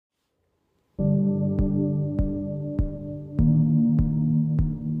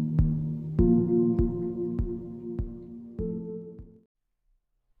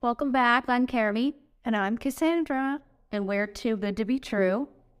Welcome back. I'm Carrie, And I'm Cassandra. and we're Too Good to Be True.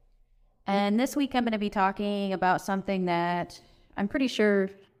 And this week I'm going to be talking about something that I'm pretty sure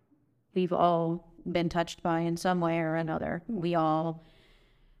we've all been touched by in some way or another. We all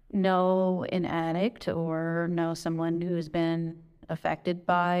know an addict or know someone who's been affected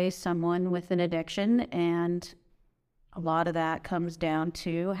by someone with an addiction, and a lot of that comes down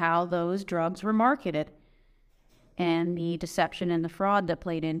to how those drugs were marketed and the deception and the fraud that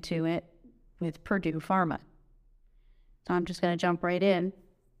played into it with Purdue Pharma. So I'm just going to jump right in.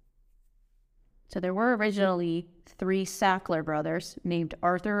 So there were originally 3 Sackler brothers named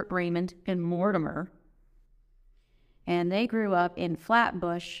Arthur, Raymond, and Mortimer. And they grew up in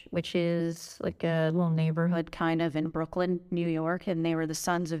Flatbush, which is like a little neighborhood kind of in Brooklyn, New York, and they were the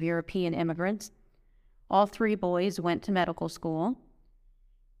sons of European immigrants. All 3 boys went to medical school.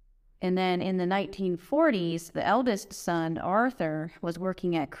 And then in the 1940s, the eldest son, Arthur, was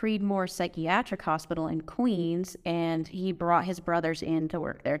working at Creedmoor Psychiatric Hospital in Queens, and he brought his brothers in to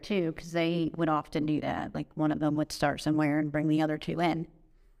work there too, because they would often do that. Like one of them would start somewhere and bring the other 2 in.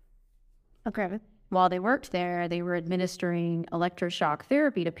 Okay. While they worked there, they were administering electroshock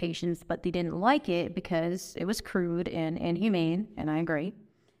therapy to patients, but they didn't like it because it was crude and inhumane, and I agree.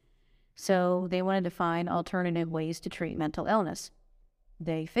 So they wanted to find alternative ways to treat mental illness.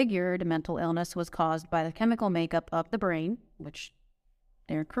 They figured mental illness was caused by the chemical makeup of the brain, which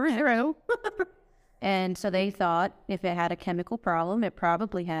they're correct. And so they thought if it had a chemical problem, it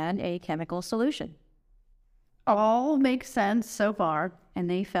probably had a chemical solution. All makes sense so far. And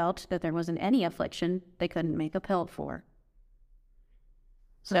they felt that there wasn't any affliction they couldn't make a pill for.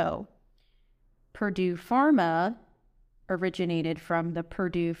 So Purdue Pharma originated from the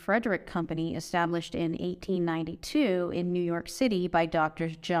Purdue Frederick Company, established in 1892 in New York City by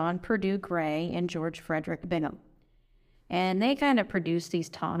Doctors John Purdue Gray and George Frederick Bingham. And they kind of produced these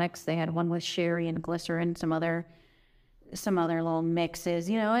tonics. They had one with sherry and glycerin, some other little mixes.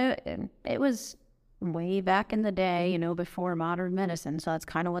 You know, it was way back in the day, you know, before modern medicine. So that's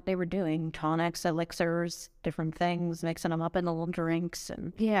kind of what they were doing. Tonics, elixirs, different things, mixing them up in the little drinks.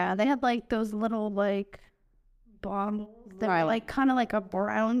 And Yeah, they had like those little bottles that were like kind of like a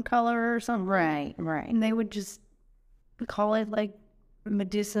brown color or something. Right. And they would just call it like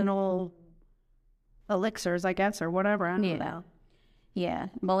medicinal elixirs, I guess, or whatever. I don't know. Yeah.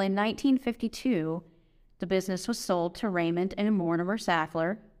 Well, in 1952, the business was sold to Raymond and Mortimer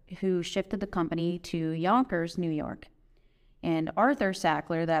Sackler, who shifted the company to Yonkers, New York. And Arthur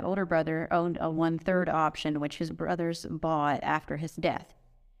Sackler, that older brother, owned a 1/3 option, which his brothers bought after his death.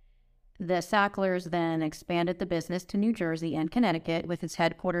 The Sacklers then expanded the business to New Jersey and Connecticut, with its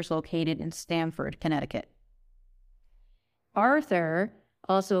headquarters located in Stamford, Connecticut. Arthur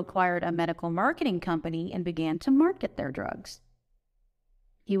also acquired a medical marketing company and began to market their drugs.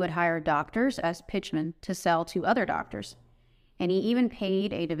 He would hire doctors as pitchmen to sell to other doctors. And he even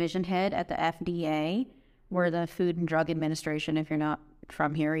paid a division head at the FDA, or the Food and Drug Administration, if you're not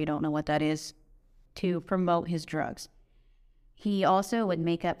from here, you don't know what that is, to promote his drugs. He also would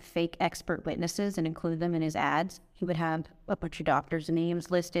make up fake expert witnesses and include them in his ads. He would have a bunch of doctors'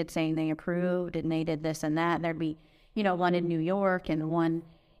 names listed saying they approved and they did this and that. And there'd be, you know, one in New York and one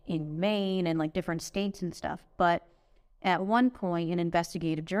in Maine and like different states and stuff. But at one point, an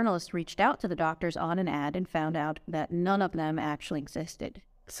investigative journalist reached out to the doctors on an ad and found out that none of them actually existed.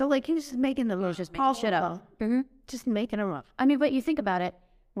 So like he's just making them up. Just making shit up. Just making them up. I mean, but you think about it.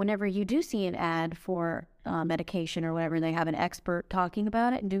 Whenever you do see an ad for medication or whatever, they have an expert talking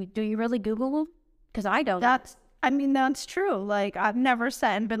about it. Do you really Google them? Because I don't. That's true. Like, I've never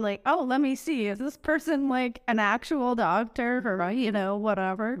sat and been like, oh, let me see. Is this person like an actual doctor or, you know,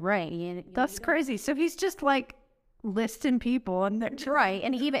 whatever? Right. That's crazy. So he's just like listing people and they're right.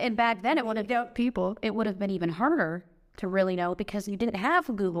 And back then it would have been even harder to really know because you didn't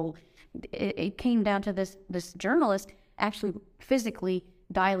have Google. It came down to this journalist actually physically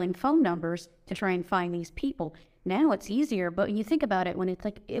dialing phone numbers to try and find these people. Now it's easier, but when you think about it, when it's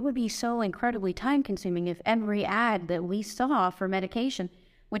like, it would be so incredibly time consuming if every ad that we saw for medication,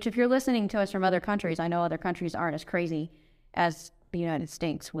 which if you're listening to us from other countries, I know other countries aren't as crazy as the United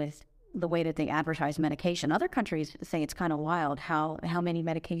States with the way that they advertise medication. Other countries say it's kind of wild how many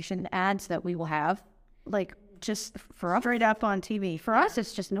medication ads that we will have, like just for us, straight up on TV. For us,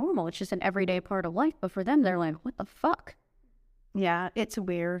 it's just normal. It's just an everyday part of life. But for them, they're like, what the fuck? Yeah, it's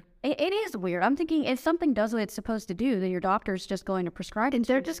weird. It is weird. I'm thinking if something does what it's supposed to do, then your doctor's just going to prescribe it. And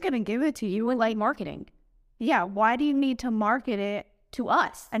they're just going to give it to you. With like marketing. Yeah, why do you need to market it to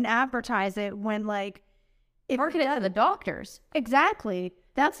us and advertise it when like... Market it to the doctors. Exactly.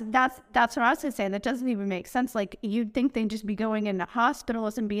 That's what I was gonna say. That doesn't even make sense. Like, you'd think they'd just be going into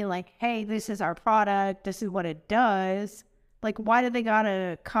hospitals and being like, "Hey, this is our product. This is what it does." Like, why do they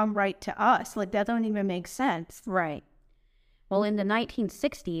gotta come right to us? Like, that don't even make sense. Right. Well, in the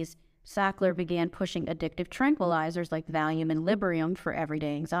 1960s, Sackler began pushing addictive tranquilizers like Valium and Librium for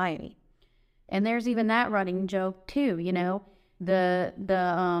everyday anxiety. And there's even that running joke too, you know, the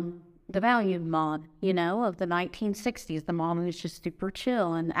Valium mom, you know, of the 1960s, the mom who's just super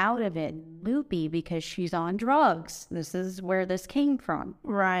chill and out of it, loopy because she's on drugs. This is where this came from.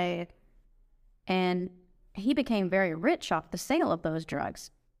 Right. And he became very rich off the sale of those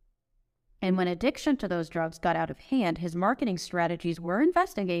drugs. And when addiction to those drugs got out of hand, his marketing strategies were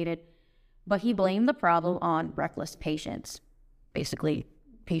investigated, but he blamed the problem on reckless patients. Basically,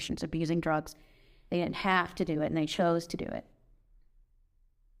 patients abusing drugs. They didn't have to do it, and they chose to do it.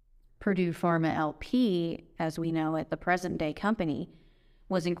 Purdue Pharma LP, as we know it, the present-day company,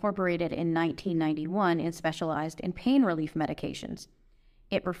 was incorporated in 1991 and specialized in pain relief medications.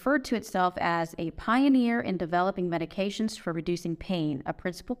 It referred to itself as a pioneer in developing medications for reducing pain, a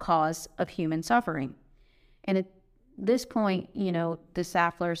principal cause of human suffering. And at this point, you know, the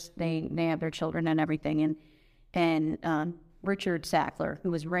Sacklers, they have their children and everything. And Richard Sackler,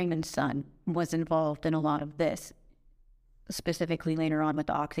 who was Raymond's son, was involved in a lot of this, specifically later on with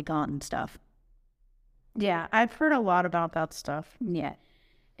the OxyContin stuff. Yeah, I've heard a lot about that stuff. Yeah.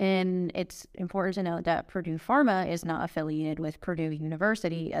 And it's important to note that Purdue Pharma is not affiliated with Purdue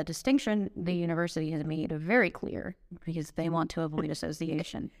University, a distinction the university has made very clear because they want to avoid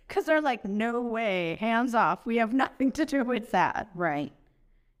association. Because they're like, no way, hands off. We have nothing to do with that. Right.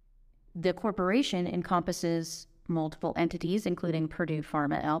 The corporation encompasses multiple entities, including Purdue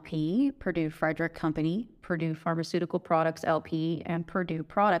Pharma LP, Purdue Frederick Company, Purdue Pharmaceutical Products LP, and Purdue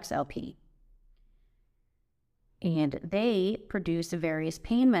Products LP. And they produce various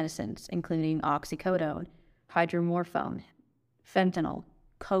pain medicines, including oxycodone, hydromorphone, fentanyl,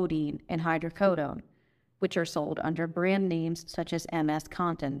 codeine, and hydrocodone, which are sold under brand names such as MS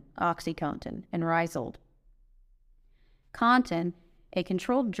Contin, OxyContin, and Rizold. Contin, a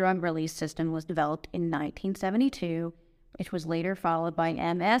controlled drug release system, was developed in 1972, which was later followed by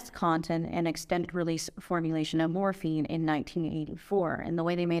MS Contin, an extended release formulation of morphine, in 1984. And the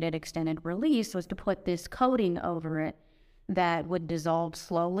way they made it extended release was to put this coating over it that would dissolve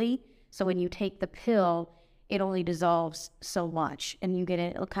slowly. So when you take the pill, it only dissolves so much, and you get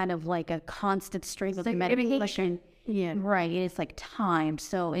it kind of like a constant stream of medication. Yeah. Right. It's like time.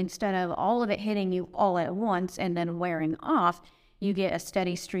 So instead of all of it hitting you all at once and then wearing off, you get a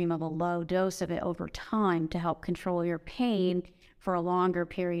steady stream of a low dose of it over time to help control your pain for a longer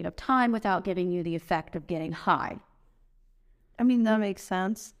period of time without giving you the effect of getting high. I mean, that makes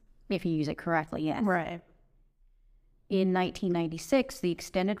sense. If you use it correctly, yes. Right. In 1996, the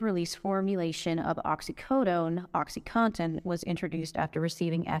extended release formulation of oxycodone, OxyContin, was introduced after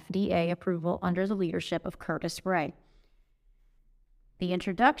receiving FDA approval under the leadership of Curtis Ray. The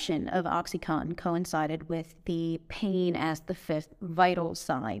introduction of OxyContin coincided with the Pain as the Fifth Vital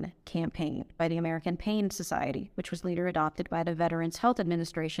Sign campaign by the American Pain Society, which was later adopted by the Veterans Health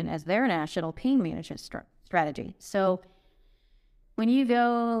Administration as their national pain management strategy. So when you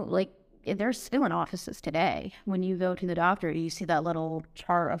go, like, they're still in offices today. When you go to the doctor, you see that little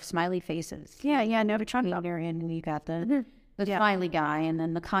chart of smiley faces. Yeah, no, but and you got the smiley guy, and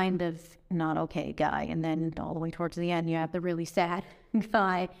then the kind of not okay guy, and then all the way towards the end, you have the really sad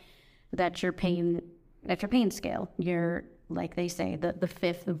guy. That's your pain scale. You're, like they say, the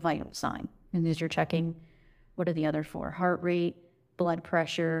fifth vital sign. And as you're checking, what are the other four? Heart rate, blood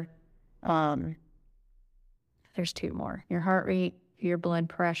pressure. There's two more. Your heart rate, your blood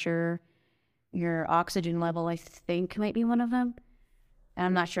pressure, your oxygen level, I think might be one of them. And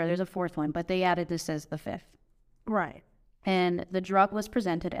I'm not sure. There's a fourth one, but they added this as the fifth. Right. And the drug was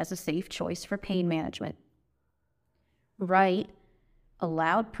presented as a safe choice for pain management. Wright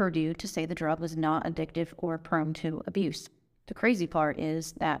allowed Purdue to say the drug was not addictive or prone to abuse. The crazy part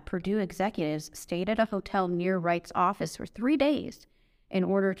is that Purdue executives stayed at a hotel near Wright's office for 3 days in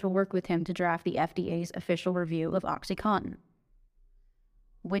order to work with him to draft the FDA's official review of OxyContin,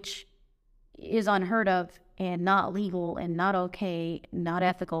 which is unheard of and not legal and not okay, not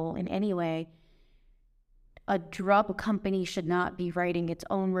ethical in any way. A drug company should not be writing its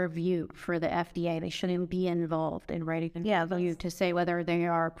own review for the FDA. They shouldn't be involved in writing a review to say whether they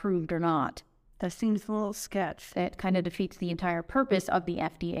are approved or not. That seems a little sketch. That kind of defeats the entire purpose of the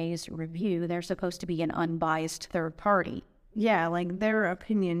FDA's review. They're supposed to be an unbiased third party. Yeah, like their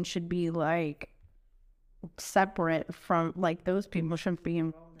opinion should be like separate from, like, those people shouldn't be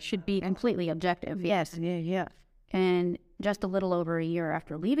involved. Should be completely objective. Yes. Yeah. And just a little over a year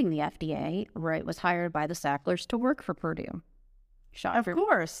after leaving the FDA, Wright was hired by the Sacklers to work for Purdue. Of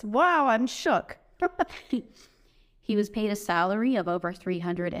course. Wow, I'm shook. He was paid a salary of over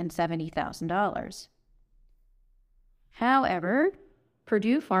 $370,000. However,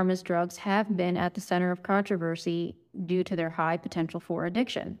 Purdue Pharma's drugs have been at the center of controversy due to their high potential for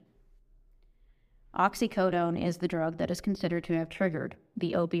addiction. Oxycodone is the drug that is considered to have triggered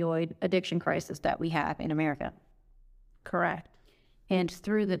the opioid addiction crisis that we have in America. Correct. And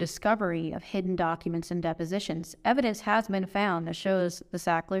through the discovery of hidden documents and depositions, evidence has been found that shows the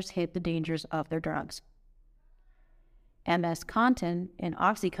Sacklers hid the dangers of their drugs. MS-Contin and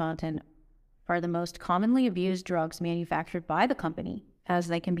OxyContin are the most commonly abused drugs manufactured by the company, as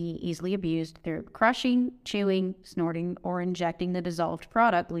they can be easily abused through crushing, chewing, snorting, or injecting the dissolved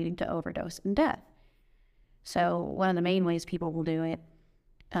product, leading to overdose and death. So one of the main ways people will do it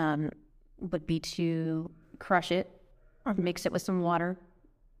would be to crush it, mix it with some water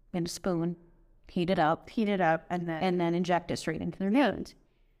in a spoon, heat it up, and then inject it straight into their nose.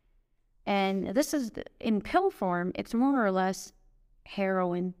 And this is, in pill form, it's more or less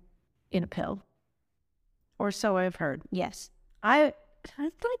heroin in a pill. Or so I've heard. Yes. I'm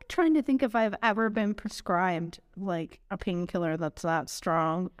like trying to think if I've ever been prescribed like a painkiller that's that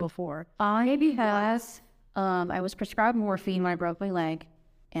strong before. I was prescribed morphine when I broke my leg,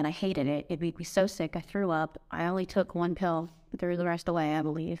 and I hated it. It made me so sick. I threw up. I only took one pill through the rest of the way, I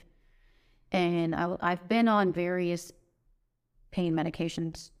believe. And I've been on various pain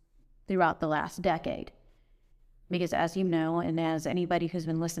medications throughout the last decade. Because as you know, and as anybody who's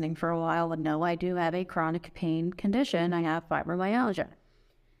been listening for a while would know, I do have a chronic pain condition. I have fibromyalgia.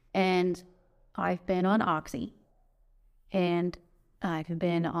 And I've been on Oxy. And I've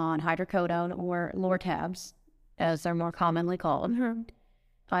been on hydrocodone or Lortabs, as they're more commonly called. Mm-hmm.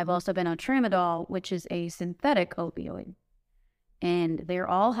 I've also been on tramadol, which is a synthetic opioid. And they're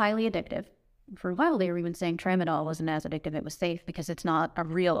all highly addictive. For a while, they were even saying tramadol wasn't as addictive. It was safe because it's not a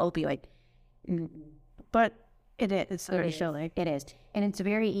real opioid. But it is. It is. And it's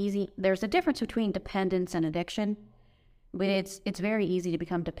very easy. There's a difference between dependence and addiction, but it's very easy to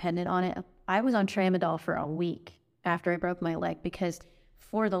become dependent on it. I was on tramadol for a week after I broke my leg because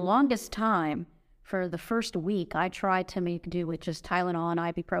for the longest time, for the first week, I tried to make do with just Tylenol and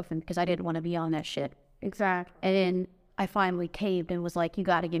ibuprofen because I didn't want to be on that shit. Exactly. And then I finally caved and was like, you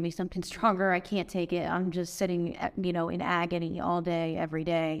got to give me something stronger. I can't take it. I'm just sitting, in agony all day, every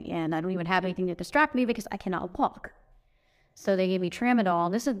day. And I don't even have anything to distract me because I cannot walk. So they gave me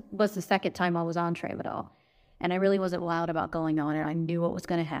tramadol. This was the second time I was on tramadol. And I really wasn't loud about going on it. I knew what was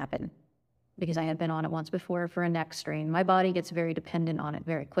going to happen because I had been on it once before for a neck strain. My body gets very dependent on it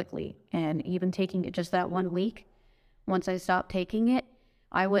very quickly. And even taking it just that 1 week, once I stopped taking it,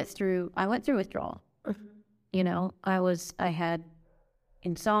 I went through withdrawal. I had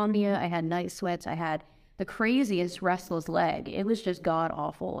insomnia, I had night sweats, I had the craziest restless leg. It was just god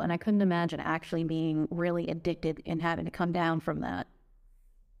awful. And I couldn't imagine actually being really addicted and having to come down from that.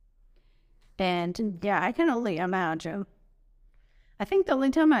 And yeah, I can only imagine. I think the only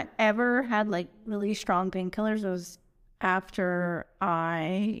time I ever had like really strong painkillers was after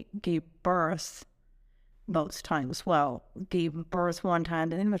I gave birth most times. Well, gave birth one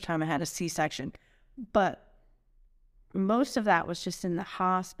time, and the other time I had a C-section. But most of that was just in the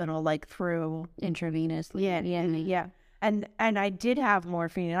hospital, like through intravenous. Yeah. And I did have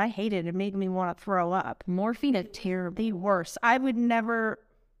morphine, and I hated it. It made me want to throw up. Morphine is terribly worse. I would never,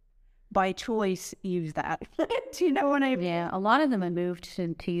 by choice, use that. Do you know what I mean? Yeah, a lot of them have moved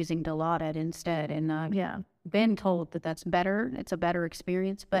to using Dilaudid instead, and been told that that's better. It's a better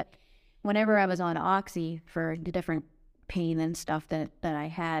experience. But whenever I was on Oxy for the different pain and stuff that I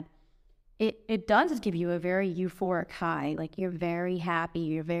had, it does give you a very euphoric high. Like, you're very happy,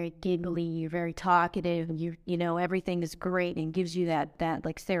 you're very giggly, you're very talkative, everything is great, and gives you that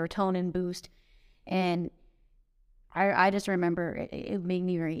like serotonin boost. And I just remember it made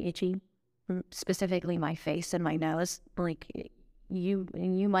me very itchy, specifically my face and my nose. Like,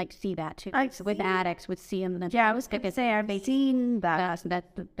 you might see that too. With addicts, with CM. Yeah, I was going to say, I've seen that.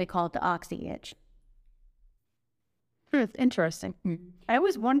 That they call it the oxy itch. It's interesting. Mm-hmm. I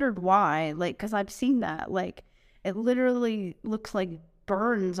always wondered why, because I've seen that. Like, it literally looks like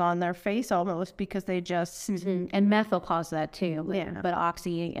burns on their face almost because they just... Mm-hmm. And meth will cause that too. Yeah. But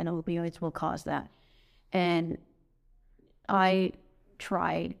oxy and opioids will cause that. And I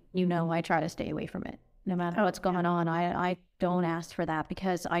try to stay away from it. No matter what's going on, I don't ask for that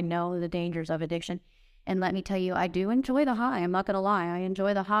because I know the dangers of addiction. And let me tell you, I do enjoy the high. I'm not going to lie. I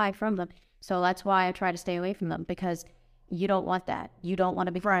enjoy the high from them. So that's why I try to stay away from them, because You don't want that. You don't want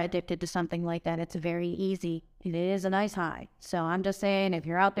to be addicted to something like that. It's very easy. It is a nice high. So I'm just saying, if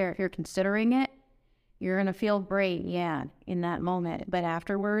you're out there, if you're considering it, you're going to feel great, yeah, in that moment. But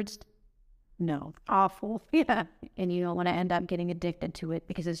afterwards, no. Awful. Yeah. And you don't want to end up getting addicted to it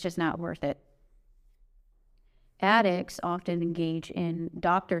because it's just not worth it. Addicts often engage in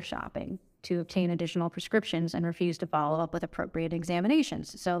doctor shopping to obtain additional prescriptions and refuse to follow up with appropriate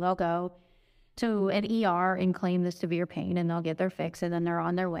examinations. So they'll go to an ER and claim the severe pain, and they'll get their fix, and then they're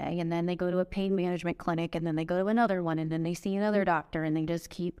on their way. And then they go to a pain management clinic, and then they go to another one, and then they see another doctor, and they just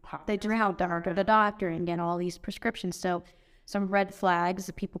keep around doctor to doctor and get all these prescriptions. So some red flags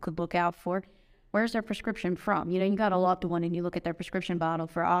that people could look out for. Where's their prescription from? You know, you got a loved one and you look at their prescription bottle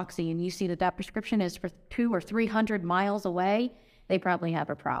for Oxy and you see that that prescription is for 200 or 300 miles away. They probably have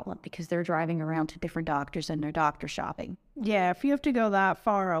a problem because they're driving around to different doctors and they're doctor shopping. Yeah, if you have to go that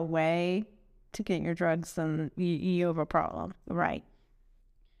far away to get your drugs, then you have a problem. Right.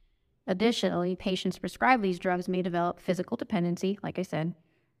 Additionally, patients prescribed these drugs may develop physical dependency, like I said,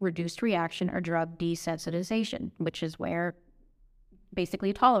 reduced reaction, or drug desensitization, which is where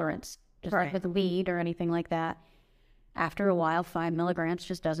basically tolerance, just like with weed or anything like that. After a while, 5 milligrams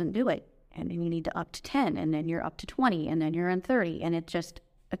just doesn't do it. And then you need to up to 10, and then you're up to 20, and then you're on 30, and it's just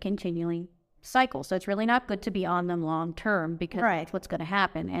a continuing cycle. So it's really not good to be on them long term because that's what's going to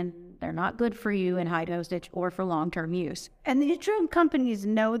happen. And they're not good for you in high dosage or for long-term use. And the drug companies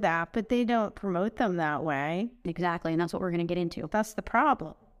know that, but they don't promote them that way. Exactly, and that's what we're going to get into. That's the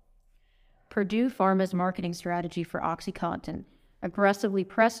problem. Purdue Pharma's marketing strategy for OxyContin aggressively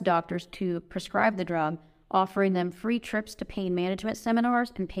pressed doctors to prescribe the drug, offering them free trips to pain management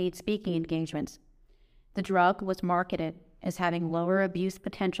seminars and paid speaking engagements. The drug was marketed as having lower abuse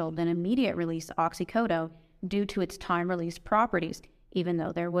potential than immediate-release oxycodone due to its time-release properties, even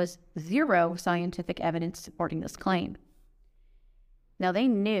though there was zero scientific evidence supporting this claim. Now, they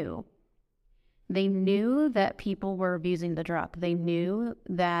knew that people were abusing the drug. They knew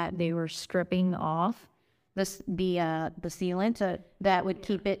that they were stripping off the sealant that would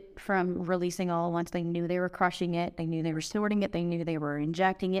keep it from releasing all at once. They knew they were crushing it. They knew they were sorting it. They knew they were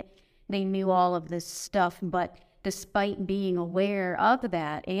injecting it. They knew all of this stuff, but despite being aware of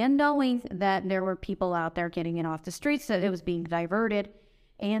that and knowing that there were people out there getting it off the streets, that it was being diverted,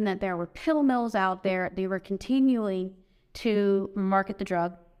 and that there were pill mills out there, they were continuing to market the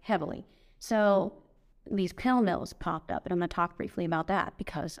drug heavily. So these pill mills popped up, and I'm going to talk briefly about that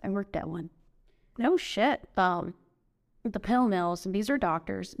because I worked at one. No shit. The pill mills, these are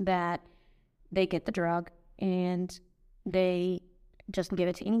doctors that they get the drug and they just give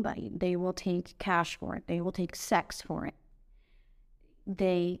it to anybody. They will take cash for it. They will take sex for it.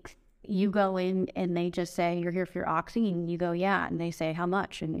 You go in and they just say, you're here for your Oxy, and you go, yeah, and they say how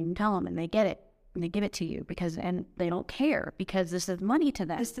much, and you tell them, and they get it, and they give it to you and they don't care because this is money to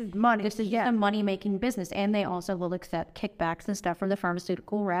them. This is money. This is a money-making business, and they also will accept kickbacks and stuff from the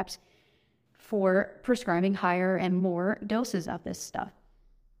pharmaceutical reps for prescribing higher and more doses of this stuff.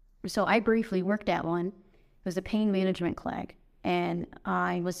 So I briefly worked at one. It was a pain management clinic, and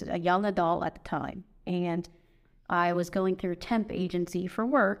I was a young adult at the time, and I was going through a temp agency for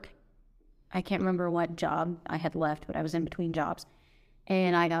work. I can't remember what job I had left, but I was in between jobs,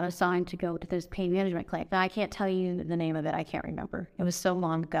 and I got assigned to go to this pain management clinic. Now, I can't tell you the name of it. I can't remember. It was so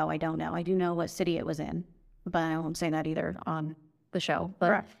long ago, I don't know. I do know what city it was in, but I won't say that either on the show.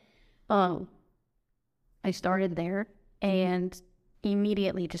 But I started there, and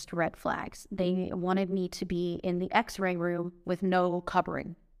immediately just red flags. They wanted me to be in the x-ray room with no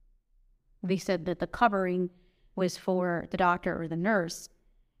covering. They said that the covering was for the doctor or the nurse,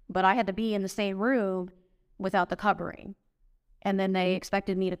 but I had to be in the same room without the covering. And then they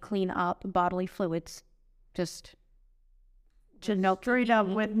expected me to clean up bodily fluids, just straight up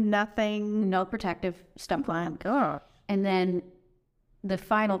with nothing. No protective stuff on. And then the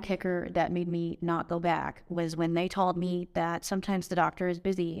final kicker that made me not go back was when they told me that sometimes the doctor is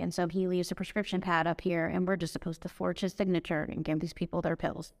busy, and so he leaves a prescription pad up here, and we're just supposed to forge his signature and give these people their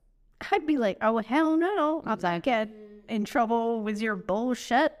pills. I'd be like, oh, hell no. I'll get in trouble with your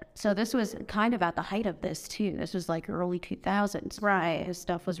bullshit. So this was kind of at the height of this, too. This was like early 2000s. Right. His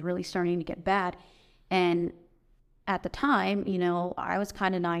stuff was really starting to get bad. And at the time, I was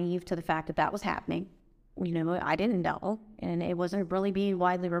kind of naive to the fact that that was happening. I didn't know, and it wasn't really being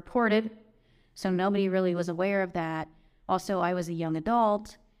widely reported, so nobody really was aware of that. Also, I was a young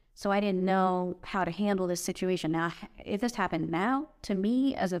adult, so I didn't know how to handle this situation. Now, if this happened now to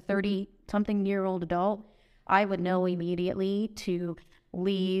me as a 30-something-year-old adult, I would know immediately to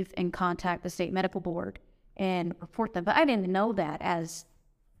leave and contact the state medical board and report them. But I didn't know that as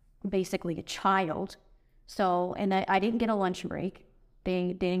basically a child. So, and I didn't get a lunch break.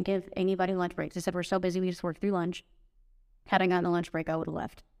 They didn't give anybody lunch breaks. They said, we're so busy, we just worked through lunch. Had I gotten a lunch break, I would have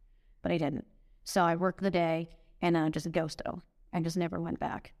left. But I didn't. So I worked the day and just ghosted them. I just never went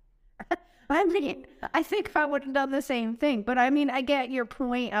back. I mean, I think I would have done the same thing. But I mean, I get your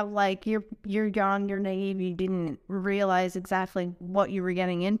point of like, you're young, you're naive, you didn't realize exactly what you were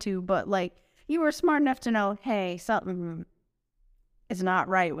getting into. But like, you were smart enough to know, hey, something is not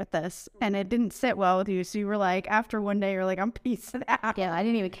right with this. And it didn't sit well with you. So you were like, after one day, you're like, I'm peacing out. Yeah, I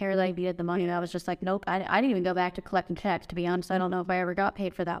didn't even care that I needed the money. I was just like, nope. I didn't even go back to collecting checks, to be honest. I don't know if I ever got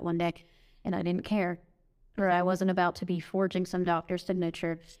paid for that one day. And I didn't care. Or I wasn't about to be forging some doctor's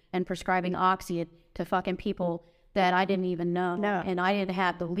signature and prescribing oxy to fucking people that I didn't even know. No. And I didn't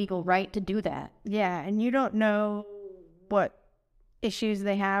have the legal right to do that. Yeah, and you don't know what issues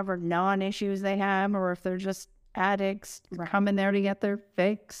they have or non-issues they have, or if they're just addicts coming there to get their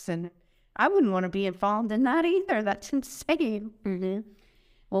fix. And I wouldn't want to be involved in that either. That's insane. Mm-hmm.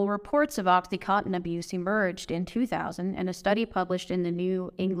 Well, reports of OxyContin abuse emerged in 2000, and a study published in the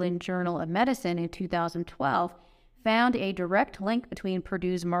New England Journal of Medicine in 2012 found a direct link between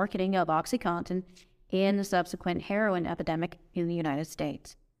Purdue's marketing of OxyContin and the subsequent heroin epidemic in the United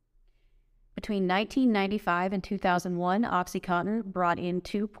States. Between 1995 and 2001, OxyContin brought in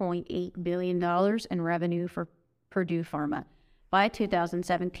 $2.8 billion in revenue for Purdue Pharma. By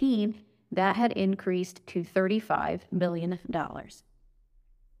 2017, that had increased to $35 billion.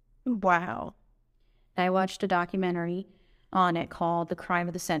 Wow. I watched a documentary on it called The Crime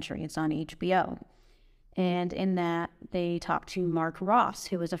of the Century. It's on HBO. And in that, they talked to Mark Ross,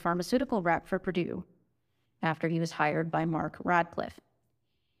 who was a pharmaceutical rep for Purdue, after he was hired by Mark Radcliffe.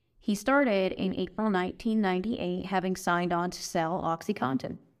 He started in April 1998, having signed on to sell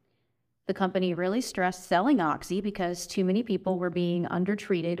OxyContin. The company really stressed selling Oxy because too many people were being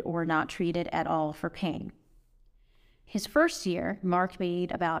undertreated or not treated at all for pain. His first year, Mark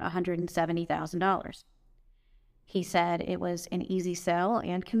made about $170,000. He said it was an easy sell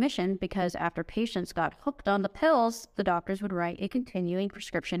and commission because after patients got hooked on the pills, the doctors would write a continuing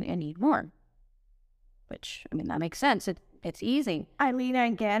prescription and need more. Which, I mean, that makes sense. It's easy. I mean, I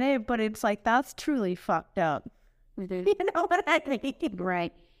get it, but it's like, that's truly fucked up. Mm-hmm. You know what I mean?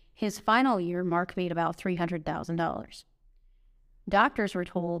 Right. His final year, Mark made about $300,000. Doctors were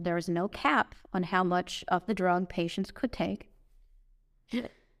told there was no cap on how much of the drug patients could take.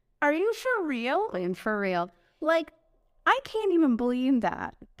 Are you for real? And for real. Like, I can't even believe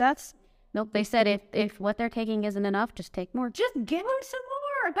that. That's... Nope, they said if what they're taking isn't enough, just take more. Just give them some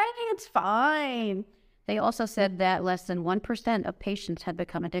more. I think it's fine. They also said that less than 1% of patients had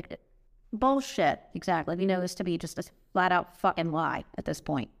become addicted. Bullshit. Exactly. We know this to be just a flat-out fucking lie at this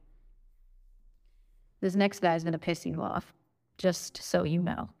point. This next guy's going to piss you off, just so you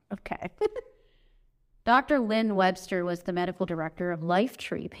know. Okay. Dr. Lynn Webster was the medical director of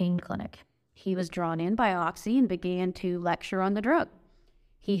Lifetree Pain Clinic. He was drawn in by Oxy and began to lecture on the drug.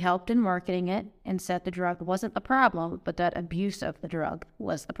 He helped in marketing it and said the drug wasn't the problem, but that abuse of the drug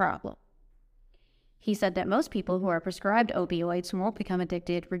was the problem. He said that most people who are prescribed opioids won't become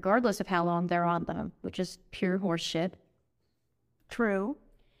addicted regardless of how long they're on them, which is pure horseshit. True.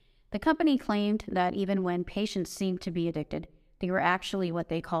 The company claimed that even when patients seemed to be addicted, they were actually what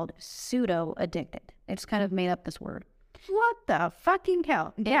they called pseudo-addicted. They just kind of made up this word. What the fucking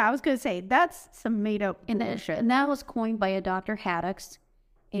hell? Yeah, I was going to say, that's some made-up bullshit. And that was coined by a Dr. Haddix,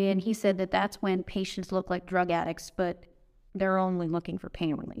 and he said that that's when patients look like drug addicts, but they're only looking for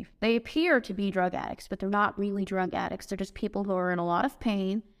pain relief. They appear to be drug addicts, but they're not really drug addicts. They're just people who are in a lot of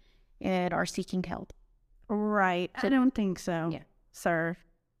pain and are seeking help. Right. I don't think so, Yeah. sir.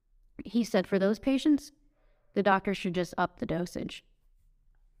 He said for those patients, the doctor should just up the dosage.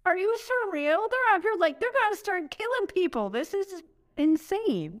 Are you for real? They're out here like, they're going to start killing people. This is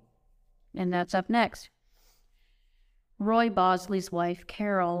insane. And that's up next. Roy Bosley's wife,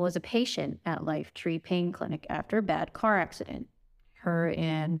 Carol, was a patient at Lifetree Pain Clinic after a bad car accident. Her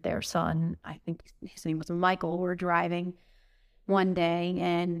and their son, I think his name was Michael, were driving one day,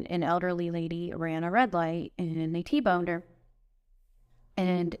 and an elderly lady ran a red light, and they T-boned her.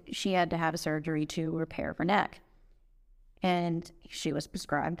 And she had to have a surgery to repair her neck. And she was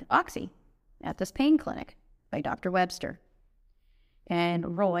prescribed Oxy at this pain clinic by Dr. Webster.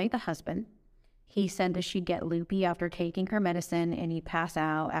 And Roy, the husband, he said that she'd get loopy after taking her medicine and he'd pass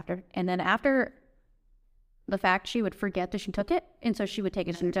out after. And then after the fact, she would forget that she took it. And so she would take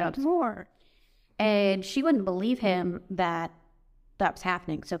it sometimes more. And she wouldn't believe him that that was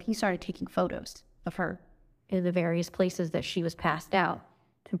happening. So he started taking photos of her in the various places that she was passed out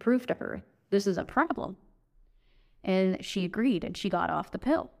to prove to her this is a problem. And she agreed and she got off the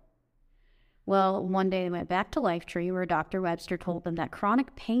pill. Well, one day they went back to Lifetree where Dr. Webster told them that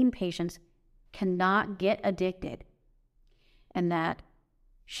chronic pain patients cannot get addicted and that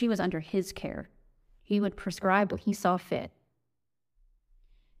she was under his care. He would prescribe what he saw fit.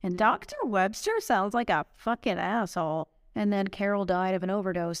 And Dr. Webster sounds like a fucking asshole. And then Carol died of an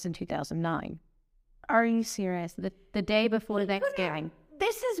overdose in 2009. Are you serious? The day before Thanksgiving.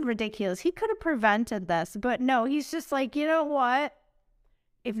 This is ridiculous. He could have prevented this, but no, he's just like, you know what?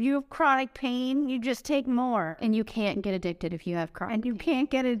 If you have chronic pain, you just take more. And you can't get addicted if you have chronic And you pain. can't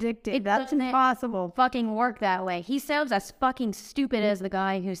get addicted. That's doesn't impossible. Fucking work that way. He sounds as fucking stupid as the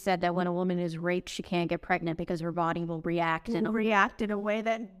guy who said that when a woman is raped, she can't get pregnant because her body will react and React in a way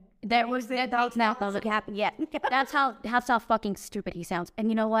that that's not doesn't happen yet. That's how fucking stupid he sounds. And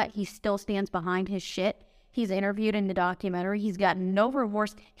you know what? He still stands behind his shit. He's interviewed in the documentary. He's got no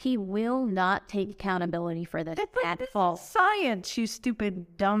remorse. He will not take accountability for this at all. Science, you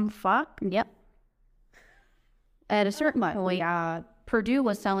stupid dumb fuck. Yep. At a certain point, Purdue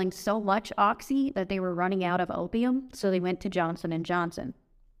was selling so much oxy that they were running out of opium, so they went to Johnson & Johnson.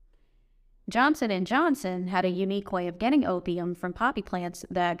 Johnson & Johnson had a unique way of getting opium from poppy plants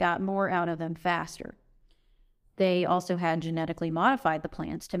that got more out of them faster. They also had genetically modified the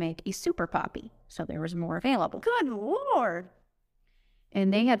plants to make a super poppy, so there was more available. Good Lord.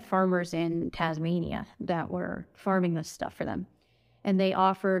 And they had farmers in Tasmania that were farming this stuff for them. And they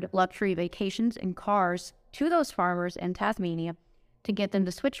offered luxury vacations and cars to those farmers in Tasmania to get them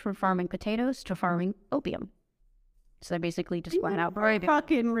to switch from farming potatoes to farming opium. So they basically just went out bribing.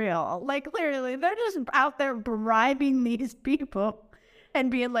 Fucking real. Like, literally, they're just out there bribing these people and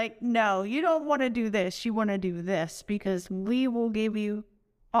being like, no, you don't want to do this. You want to do this because we will give you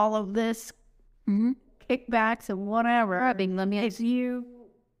all of this kickbacks and whatever. Bribing them, yes. If you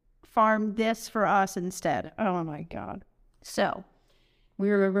farm this for us instead. Oh, my God. So we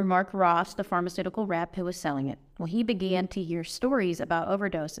remember Mark Ross, the pharmaceutical rep who was selling it. Well, he began to hear stories about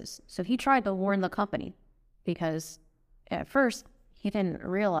overdoses. So he tried to warn the company because at first he didn't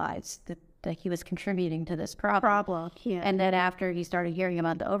realize that he was contributing to this problem. Yeah. And then after he started hearing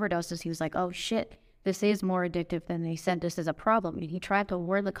about the overdoses, he was like, oh shit, this is more addictive than they said this is a problem. And he tried to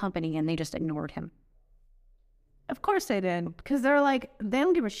warn the company and they just ignored him. Of course they did, because they're like, they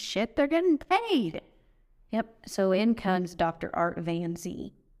don't give a shit. They're getting paid. Yep. So in comes Dr. Art Van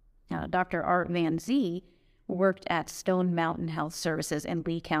Zee. Now, Dr. Art Van Zee worked at Stone Mountain Health Services in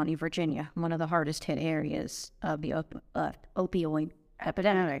Lee County, Virginia, one of the hardest hit areas of the opioid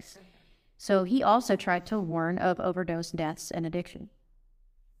epidemics. So he also tried to warn of overdose deaths and addiction.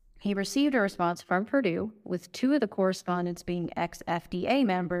 He received a response from Purdue, with two of the correspondents being ex-FDA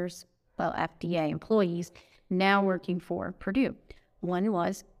members, well, FDA employees, now working for Purdue. One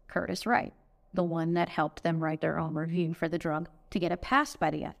was Curtis Wright, the one that helped them write their own review for the drug to get it passed by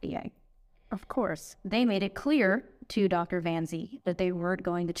the FDA. Of course. They made it clear to Dr. Van Zee that they weren't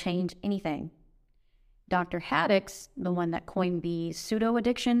going to change anything. Dr. Haddix, the one that coined the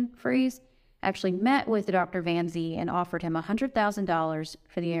pseudo-addiction phrase, actually met with Dr. Van Zee and offered him $100,000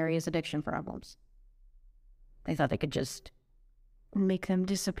 for the area's addiction problems. They thought they could just Make them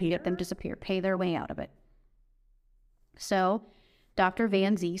disappear. get them disappear, pay their way out of it. So Dr.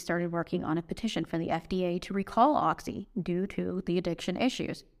 Van Zee started working on a petition for the FDA to recall Oxy due to the addiction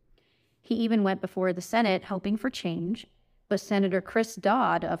issues. He even went before the Senate hoping for change, but Senator Chris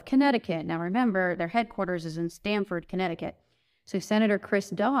Dodd of Connecticut, now remember, their headquarters is in Stamford, Connecticut. So Senator Chris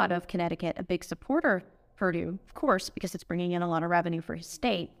Dodd of Connecticut, a big supporter of Purdue, of course, because it's bringing in a lot of revenue for his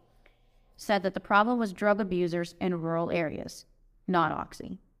state, said that the problem was drug abusers in rural areas, not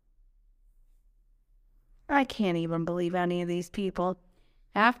Oxy. I can't even believe any of these people.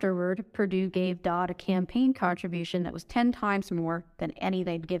 Afterward, Purdue gave Dodd a campaign contribution that was 10 times more than any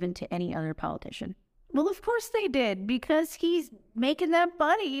they'd given to any other politician. Well, of course they did, because he's making them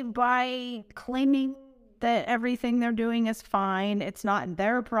money by claiming that everything they're doing is fine. It's not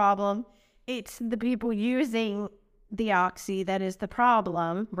their problem. It's the people using the Oxy that is the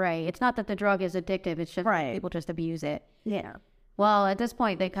problem. Right. It's not that the drug is addictive. It's just Right. people just abuse it. Yeah. Well, at this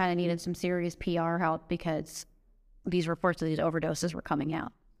point, they kind of needed some serious PR help because these reports of these overdoses were coming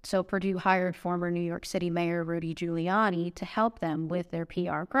out. So Purdue hired former New York City Mayor Rudy Giuliani to help them with their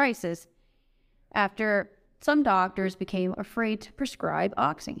PR crisis after some doctors became afraid to prescribe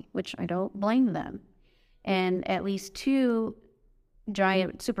Oxy, which I don't blame them. And at least two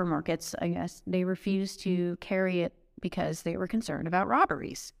giant supermarkets, I guess, they refused to carry it because they were concerned about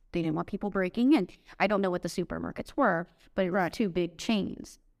robberies. They didn't want people breaking in. I don't know what the supermarkets were, but it was two big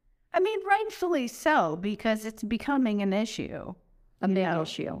chains. I mean, rightfully so, because it's becoming an issue. A big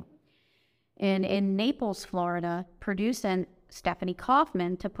issue. And in Naples, Florida, Purdue sent Stephanie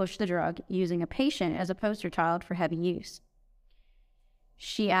Kaufman to push the drug, using a patient as a poster child for heavy use.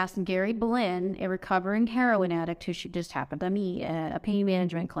 She asked Gary Blinn, a recovering heroin addict who she just happened to meet at a pain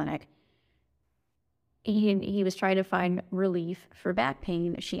management clinic. He was trying to find relief for back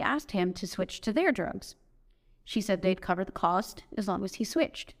pain. She asked him to switch to their drugs. She said they'd cover the cost as long as he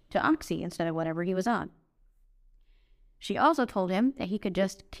switched to Oxy instead of whatever he was on. She also told him that he could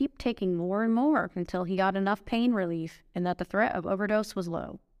just keep taking more and more until he got enough pain relief and that the threat of overdose was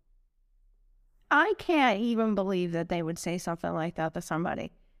low. I can't even believe that they would say something like that to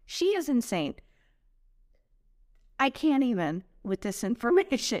somebody. She is insane. I can't even with this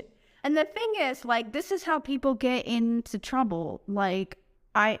information. And the thing is, like, this is how people get into trouble. Like,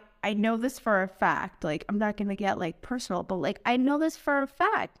 I know this for a fact. Like, I'm not going to get, like, personal, but, like, I know this for a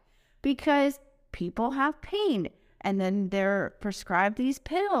fact because people have pain and then they're prescribed these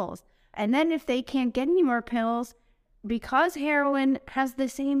pills. And then if they can't get any more pills, because heroin has the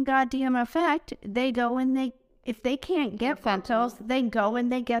same goddamn effect, they go and if they can't get pills, they go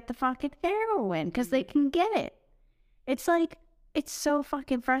and they get the fucking heroin because they can get it. It's like, it's so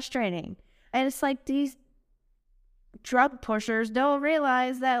fucking frustrating. And it's like these drug pushers don't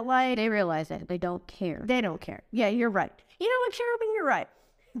realize that, like... They realize it. They don't care. They don't care. Yeah, you're right. You know what, Cherubin? You're right.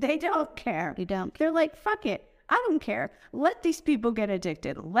 They don't care. They don't. They're like, fuck it. I don't care. Let these people get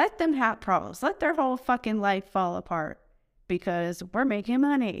addicted. Let them have problems. Let their whole fucking life fall apart because we're making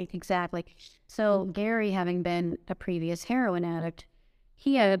money. Exactly. So Gary, having been a previous heroin addict,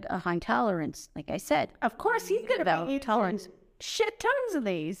 he had a high tolerance, like I said. Of course, he's going to be tolerance. Shit tons of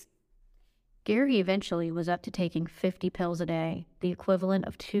these. Gary eventually was up to taking 50 pills a day, the equivalent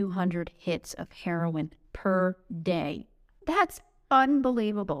of 200 hits of heroin per day. That's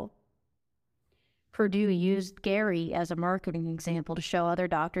unbelievable. Purdue used Gary as a marketing example to show other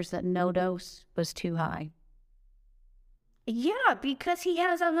doctors that no dose was too high. Yeah, because he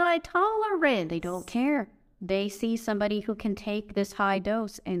has a high tolerance. They don't care. They see somebody who can take this high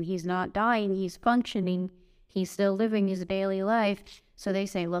dose and he's not dying, he's functioning, he's still living his daily life. So they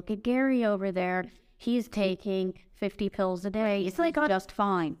say, look at Gary over there. He's taking 50 pills a day. It's like just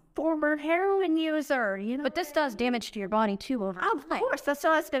fine. Former heroin user, you know. But this does damage to your body too over time. Of course, that's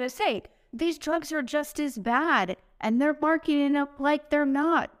what I was going to say. These drugs are just as bad. And they're marketing up like they're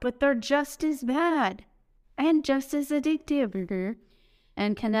not. But they're just as bad. And just as addictive. Mm-hmm.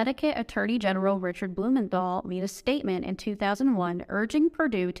 And Connecticut Attorney General Richard Blumenthal made a statement in 2001 urging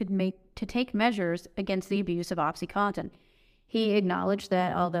Purdue to take measures against the abuse of OxyContin. He acknowledged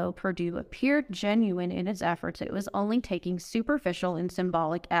that although Purdue appeared genuine in its efforts, it was only taking superficial and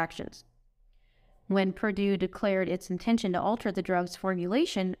symbolic actions. When Purdue declared its intention to alter the drug's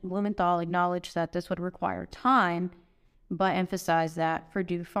formulation, Blumenthal acknowledged that this would require time, but emphasized that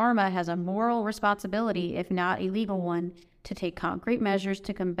Purdue Pharma has a moral responsibility, if not a legal one, to take concrete measures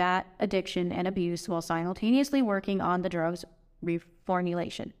to combat addiction and abuse while simultaneously working on the drug's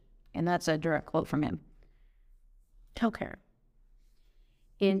reformulation. And that's a direct quote from him. Okay.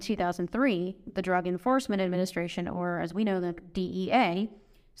 In 2003, the Drug Enforcement Administration, or as we know, the DEA,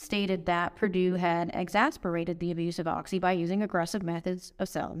 stated that Purdue had exasperated the abuse of Oxy by using aggressive methods of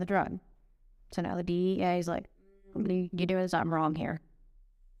selling the drug. So now the DEA is like, you're doing something wrong here.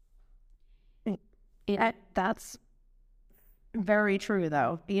 That's very true,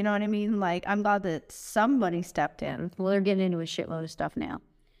 though. You know what I mean? Like, I'm glad that somebody stepped in. Well, they're getting into a shitload of stuff now.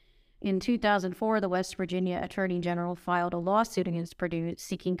 In 2004, the West Virginia Attorney General filed a lawsuit against Purdue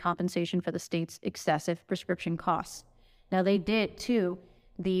seeking compensation for the state's excessive prescription costs. Now, they did, too.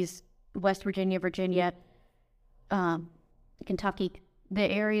 These West Virginia, Kentucky, the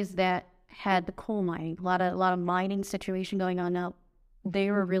areas that had the coal mining, a lot of mining situation going on now, they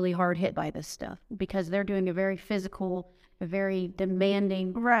were really hard hit by this stuff because they're doing a very physical, a very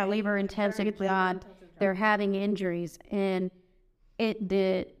demanding, labor-intensive job. They're having injuries, and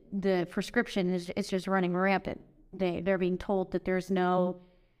the prescription is just running rampant. They're being told that there's no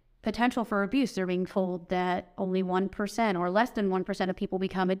potential for abuse. They're being told that only 1% or less than 1% of people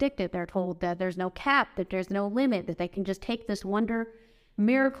become addicted. They're told that there's no cap, that there's no limit, that they can just take this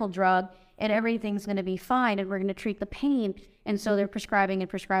miracle drug and everything's going to be fine and we're going to treat the pain. And so they're prescribing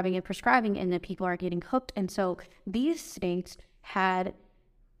and then people are getting hooked. And so these states had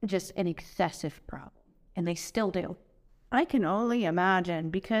just an excessive problem, and they still do. I can only imagine,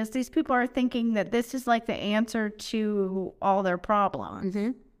 because these people are thinking that this is like the answer to all their problems.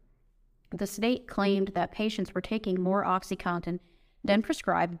 Mm-hmm. The state claimed that patients were taking more OxyContin than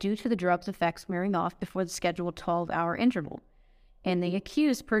prescribed due to the drug's effects wearing off before the scheduled 12-hour interval. And they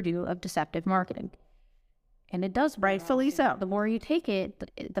accused Purdue of deceptive marketing. And it does. Rightfully so. The more you take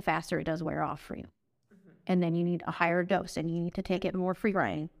it, the faster it does wear off for you. Mm-hmm. And then you need a higher dose and you need to take it more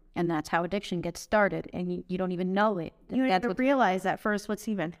frequently. And that's how addiction gets started. And you don't even know it. You don't even realize at first what's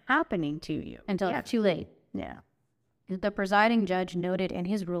even happening to you. Until it's too late. Yeah. The presiding judge noted in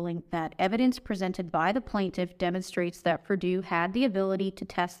his ruling that evidence presented by the plaintiff demonstrates that Purdue had the ability to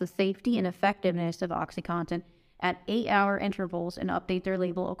test the safety and effectiveness of OxyContin at 8-hour intervals and update their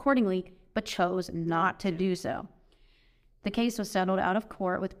label accordingly, but chose not to do so. The case was settled out of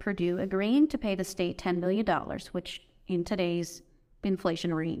court with Purdue agreeing to pay the state $10 million, which in today's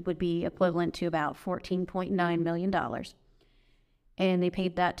inflation rate would be equivalent to about $14.9 million. And they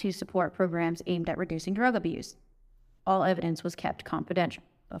paid that to support programs aimed at reducing drug abuse. All evidence was kept confidential,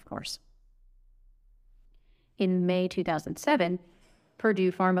 of course. In May 2007,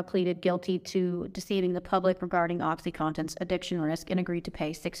 Purdue Pharma pleaded guilty to deceiving the public regarding OxyContin's addiction risk and agreed to pay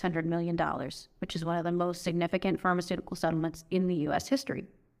 $600 million, which is one of the most significant pharmaceutical settlements in the U.S. history.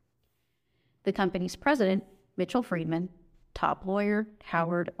 The company's president, Mitchell Friedman, top lawyer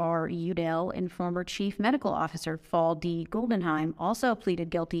Howard R. Udell, and former chief medical officer Paul D. Goldenheim also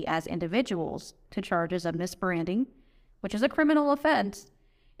pleaded guilty as individuals to charges of misbranding, which is a criminal offense,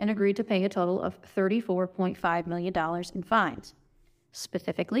 and agreed to pay a total of $34.5 million in fines.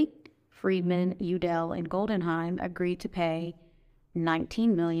 Specifically, Friedman, Udell, and Goldenheim agreed to pay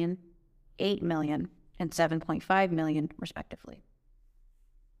 $19 million, $8 million, and $7.5 million, respectively.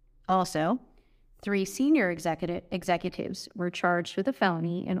 Also, 3 senior executives were charged with a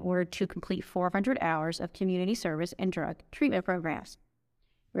felony in order to complete 400 hours of community service and drug treatment programs.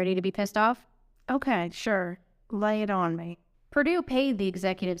 Ready to be pissed off? Okay, sure. Lay it on me. Purdue paid the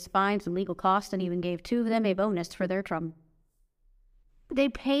executives fines and legal costs and even gave 2 of them a bonus for their trouble. They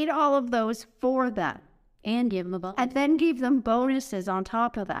paid all of those for that. And give them a bonus. And then gave them bonuses on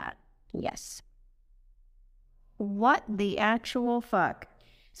top of that. Yes. What the actual fuck?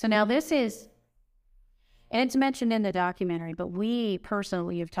 So now this is, and it's mentioned in the documentary, but we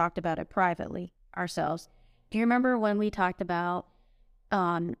personally have talked about it privately ourselves. Do you remember when we talked about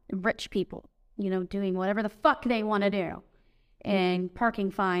rich people, doing whatever the fuck they want to do, and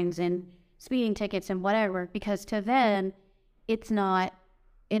parking fines and speeding tickets and whatever, because to them, it's not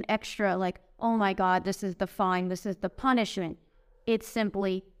an extra like, oh my God, this is the fine, this is the punishment. It's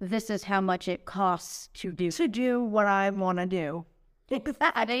simply, this is how much it costs to do what I want to do.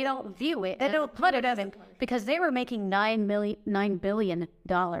 Exactly. They don't view it. They don't put it in, because they were making $9 billion.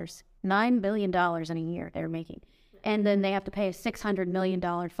 $9 billion in a year they were making. And then they have to pay a $600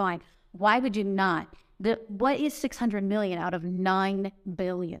 million fine. Why would you not? What is $600 million out of $9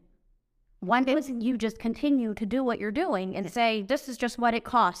 billion? Why doesn't you just continue to do what you're doing and say, this is just what it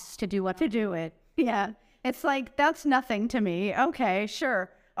costs to do it? Yeah. It's like, that's nothing to me. Okay,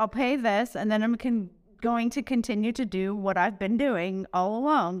 sure. I'll pay this, and then I'm going to continue to do what I've been doing all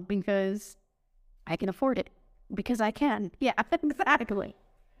along because I can afford it. Because I can. Yeah, exactly.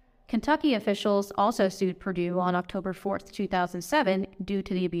 Kentucky officials also sued Purdue on October 4th, 2007, due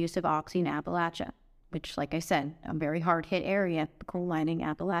to the abuse of oxy in Appalachia, which, like I said, a very hard-hit area, the coal mining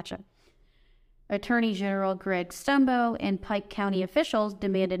Appalachia. Attorney General Greg Stumbo and Pike County officials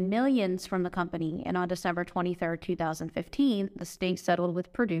demanded millions from the company, and on December 23, 2015, the state settled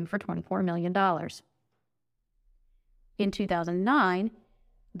with Purdue for $24 million. In 2009,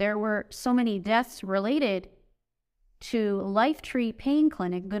 there were so many deaths related to Lifetree Pain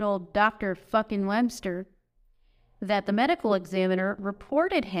Clinic, good old Dr. fucking Webster, that the medical examiner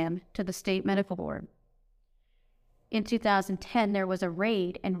reported him to the state medical board. In 2010, there was a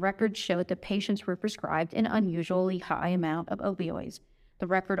raid, and records showed that patients were prescribed an unusually high amount of opioids. The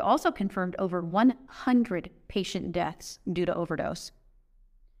record also confirmed over 100 patient deaths due to overdose.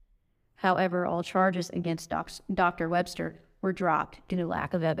 However, all charges against Dr. Webster were dropped due to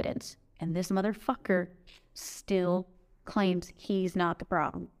lack of evidence, and this motherfucker still claims he's not the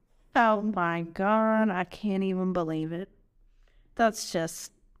problem. Oh my God, I can't even believe it. That's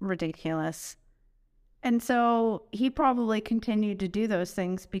just ridiculous. And so he probably continued to do those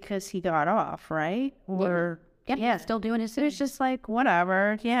things because he got off, right? Yeah, still doing his thing. It's just like,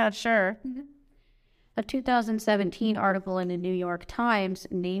 whatever. Yeah, sure. Mm-hmm. A 2017 article in the New York Times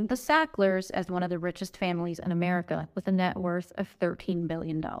named the Sacklers as one of the richest families in America with a net worth of $13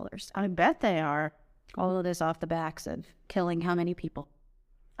 billion. I bet they are. All of this off the backs of killing how many people?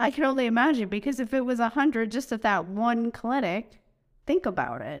 I can only imagine, because if it was 100 just at that one clinic, think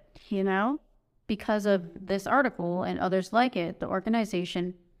about it, Because of this article and others like it, the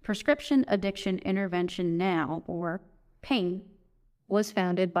organization Prescription Addiction Intervention Now, or PAIN, was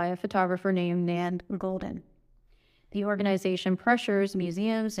founded by a photographer named Nan Golden. The organization pressures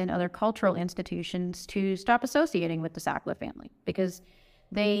museums and other cultural institutions to stop associating with the Sackler family because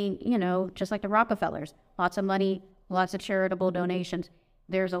They, just like the Rockefellers, lots of money, lots of charitable donations.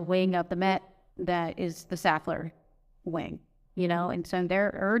 There's a wing of the Met that is the Sackler wing, and so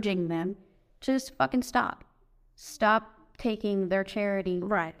they're urging them to just fucking stop taking their charity,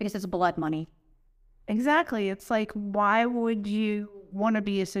 Right. because it's blood money. Exactly. It's like, why would you want to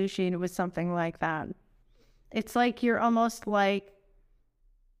be associated with something like that? It's like you're almost like,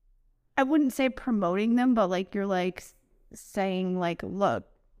 I wouldn't say promoting them, but like you're like saying like, look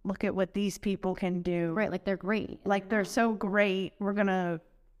at what these people can do. Right, like they're great. Like they're so great. We're going to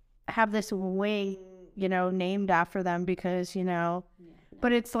have this wing, named after them because,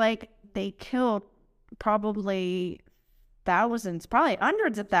 but it's like they killed probably thousands, probably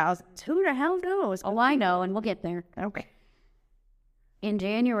hundreds of thousands. Who the hell knows? Oh, I know, and we'll get there. Okay. In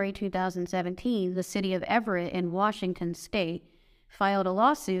January 2017, the city of Everett in Washington state filed a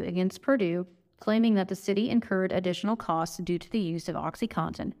lawsuit against Purdue, claiming that the city incurred additional costs due to the use of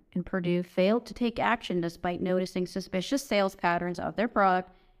OxyContin, and Purdue failed to take action despite noticing suspicious sales patterns of their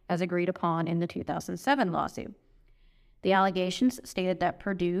product as agreed upon in the 2007 lawsuit. The allegations stated that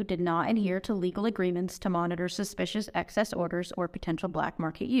Purdue did not adhere to legal agreements to monitor suspicious excess orders or potential black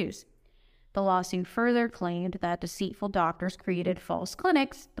market use. The lawsuit further claimed that deceitful doctors created false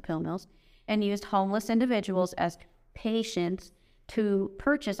clinics, the pill mills, and used homeless individuals as patients to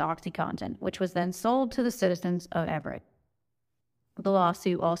purchase OxyContin, which was then sold to the citizens of Everett. The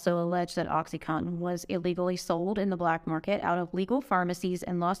lawsuit also alleged that OxyContin was illegally sold in the black market out of legal pharmacies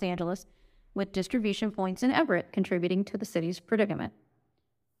in Los Angeles, with distribution points in Everett contributing to the city's predicament.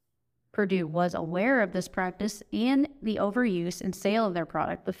 Purdue was aware of this practice and the overuse and sale of their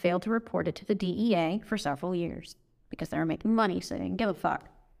product, but failed to report it to the DEA for several years because they were making money, so they didn't give a fuck.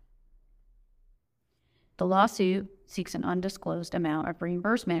 The lawsuit seeks an undisclosed amount of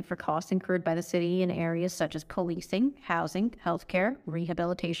reimbursement for costs incurred by the city in areas such as policing, housing, healthcare,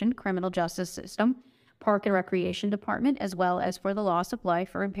 rehabilitation, criminal justice system, park and recreation department, as well as for the loss of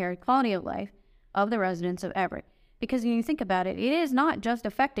life or impaired quality of life of the residents of Everett. Because when you think about it, it is not just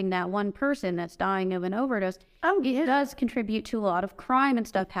affecting that one person that's dying of an overdose. It does contribute to a lot of crime and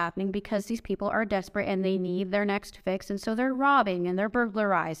stuff happening because these people are desperate and they need their next fix, and so they're robbing and they're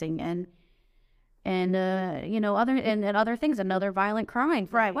burglarizing and other things, another violent crime.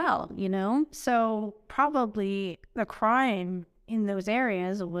 Right. Well, So probably the crime in those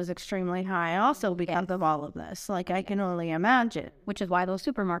areas was extremely high also because of all of this. Like, I can only imagine. Which is why those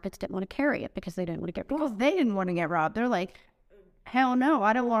supermarkets didn't want to carry it, because they didn't want to get robbed. Because they didn't want to get robbed. They're like, hell no,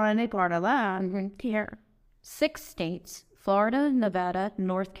 I don't want any part of that here. 6 states, Florida, Nevada,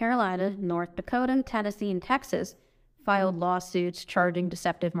 North Carolina, North Dakota, Tennessee, and Texas, filed lawsuits charging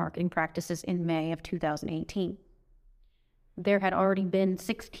deceptive marketing practices in May of 2018. There had already been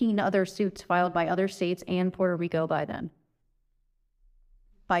 16 other suits filed by other states and Puerto Rico by then.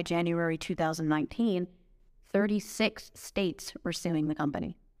 By January 2019, 36 states were suing the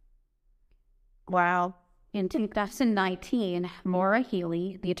company. Wow. In 2019, Maura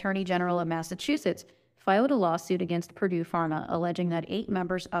Healey, the Attorney General of Massachusetts, filed a lawsuit against Purdue Pharma, alleging that 8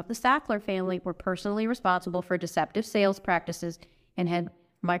 members of the Sackler family were personally responsible for deceptive sales practices and had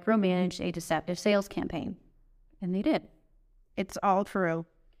micromanaged a deceptive sales campaign. And they did. It's all true.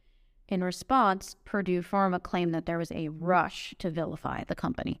 In response, Purdue Pharma claimed that there was a rush to vilify the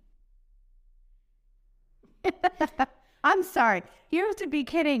company. I'm sorry. You have to be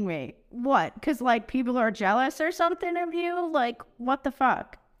kidding me. What? Because, like, people are jealous or something of you? Like, what the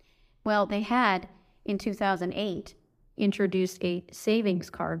fuck? Well, they had, in 2008, introduced a savings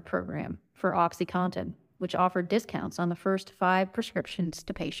card program for OxyContin, which offered discounts on the first 5 prescriptions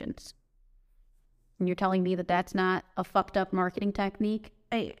to patients. And you're telling me that that's not a fucked up marketing technique?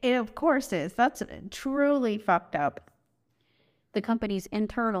 It of course is. That's truly fucked up. The company's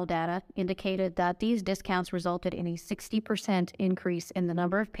internal data indicated that these discounts resulted in a 60% increase in the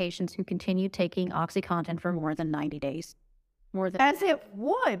number of patients who continued taking OxyContin for more than 90 days. As it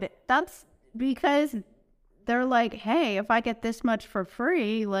would. That's because they're like, hey, if I get this much for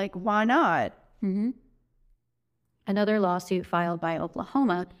free, like, why not? Mm-hmm. Another lawsuit filed by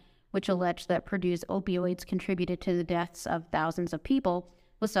Oklahoma, which alleged that Purdue's opioids contributed to the deaths of thousands of people,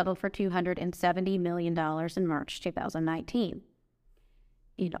 was settled for $270 million in March 2019.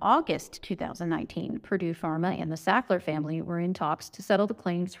 In August 2019, Purdue Pharma and the Sackler family were in talks to settle the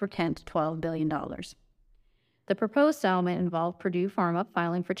claims for $10 to $12 billion. The proposed settlement involved Purdue Pharma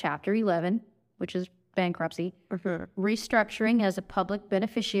filing for Chapter 11, which is bankruptcy, restructuring as a public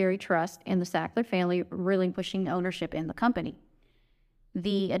beneficiary trust, and the Sackler family relinquishing ownership in the company.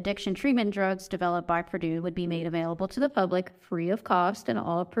 The addiction treatment drugs developed by Purdue would be made available to the public free of cost, and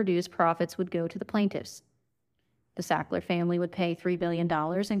all of Purdue's profits would go to the plaintiffs. The Sackler family would pay $3 billion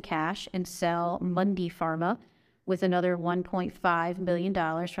in cash and sell Mundy Pharma, with another $1.5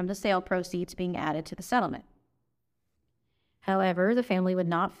 billion from the sale proceeds being added to the settlement. However, the family would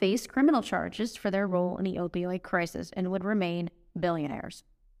not face criminal charges for their role in the opioid crisis and would remain billionaires.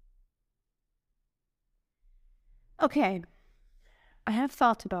 Okay, I have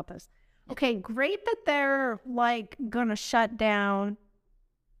thoughts about this. Okay, great that they're like gonna shut down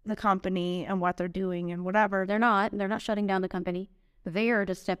the company and what they're doing and whatever. They're not shutting down the company. They are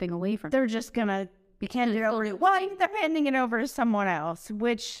just stepping away from it. They're just gonna hand it over to, well, they're handing it over to someone else,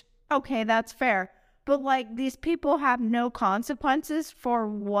 which, okay, that's fair. But like, these people have no consequences for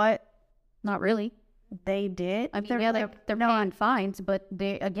what Not really. they did. I mean, they're paying fines, but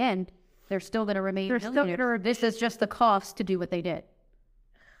they're still going to remain billionaires. This is just the cost to do what they did.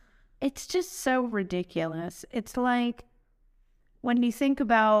 It's just so ridiculous. It's like, when you think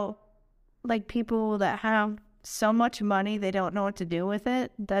about like people that have so much money, they don't know what to do with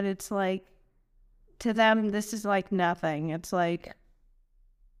it, that it's like, to them, this is like nothing. It's like,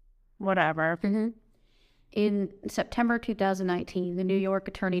 whatever. Mm-hmm. In September 2019, the New York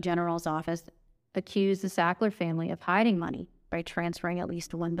Attorney General's office accused the Sackler family of hiding money by transferring at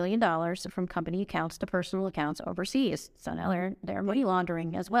least $1 billion from company accounts to personal accounts overseas. So now they're money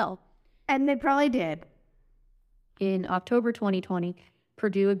laundering as well. And they probably did. In October 2020,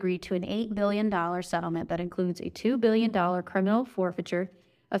 Purdue agreed to an $8 billion settlement that includes a $2 billion criminal forfeiture,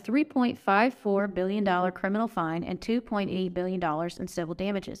 a $3.54 billion criminal fine, and $2.8 billion in civil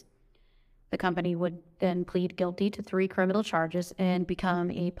damages. The company would then plead guilty to 3 criminal charges and become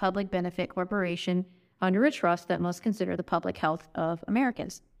a public benefit corporation under a trust that must consider the public health of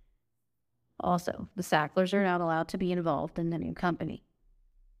Americans. Also, the Sacklers are not allowed to be involved in the new company.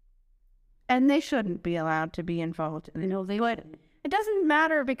 And they shouldn't be allowed to be involved. No, they wouldn't. It doesn't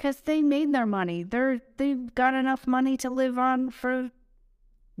matter because they made their money. They've got enough money to live on for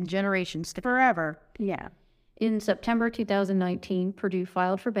generations. Forever. Yeah. In September 2019, Purdue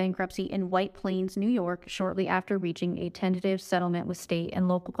filed for bankruptcy in White Plains, New York, shortly after reaching a tentative settlement with state and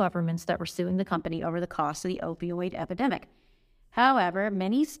local governments that were suing the company over the cost of the opioid epidemic. However,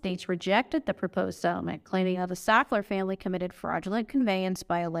 many states rejected the proposed settlement, claiming that the Sackler family committed fraudulent conveyance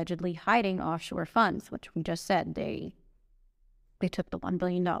by allegedly hiding offshore funds, which we just said they took the $1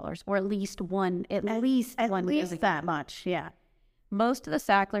 billion, or at least that much, yeah. Most of the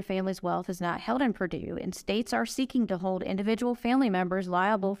Sackler family's wealth is not held in Purdue, and states are seeking to hold individual family members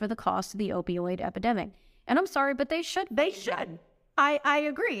liable for the cost of the opioid epidemic. And I'm sorry, but they should. They should. I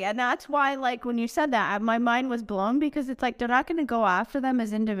agree. And that's why, like, when you said that, my mind was blown, because it's like, they're not going to go after them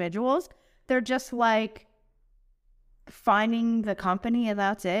as individuals. They're just like finding the company and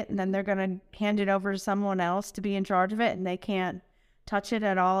that's it. And then they're going to hand it over to someone else to be in charge of it, and they can't touch it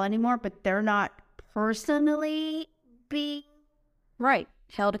at all anymore. But they're not personally being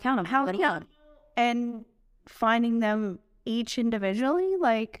held accountable. And finding them each individually,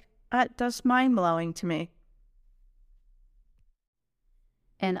 like, that's mind-blowing to me.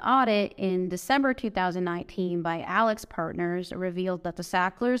 An audit in December 2019 by Alex Partners revealed that the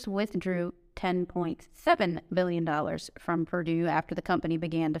Sacklers withdrew $10.7 billion from Purdue after the company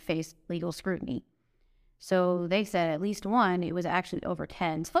began to face legal scrutiny. So they said at least one, it was actually over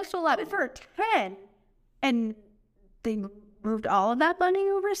 10. It's close to 11. For 10? And they moved all of that money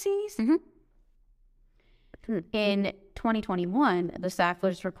overseas? Mm-hmm. In 2021, the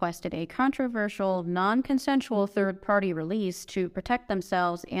Sacklers requested a controversial, non-consensual third-party release to protect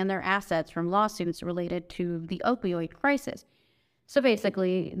themselves and their assets from lawsuits related to the opioid crisis. So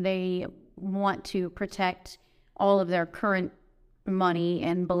basically, they want to protect all of their current money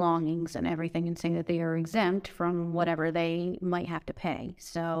and belongings and everything, and say that they are exempt from whatever they might have to pay.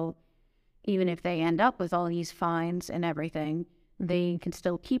 So even if they end up with all these fines and everything, they can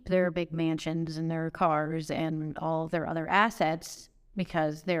still keep their big mansions and their cars and all of their other assets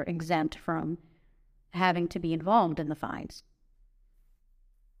because they're exempt from having to be involved in the fines.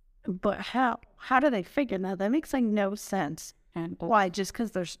 But how do they figure that? That makes like no sense. And why? Just because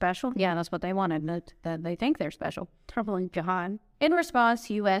they're special? Yeah, that's what they wanted, that they think they're special. Troubling Jahan. In response,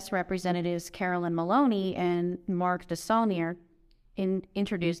 U.S. Representatives Carolyn Maloney and Mark DeSaulnier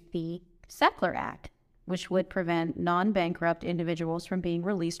introduced the Sackler Act, which would prevent non-bankrupt individuals from being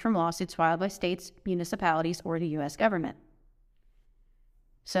released from lawsuits filed by states, municipalities, or the U.S. government.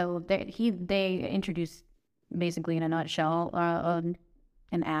 So they introduced, basically in a nutshell,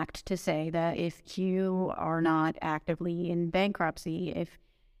 an act to say that if you are not actively in bankruptcy,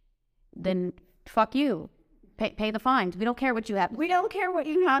 then fuck you. Pay the fines. We don't care what you have. We don't care what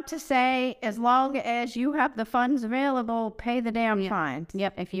you have to say. As long as you have the funds available, pay the damn fines.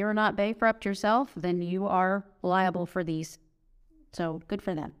 Yep. If you're not bankrupt yourself, then you are liable for these. So good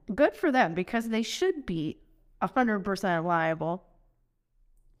for them. Good for them, because they should be 100% liable.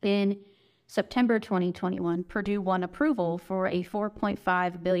 In September 2021, Purdue won approval for a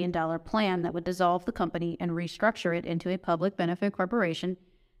 $4.5 billion plan that would dissolve the company and restructure it into a public benefit corporation,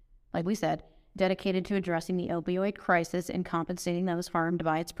 like we said, dedicated to addressing the opioid crisis and compensating those harmed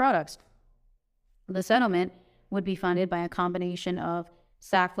by its products. The settlement would be funded by a combination of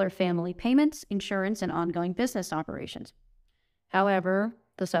Sackler family payments, insurance, and ongoing business operations. However,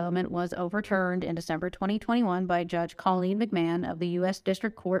 the settlement was overturned in December 2021 by Judge Colleen McMahon of the U.S.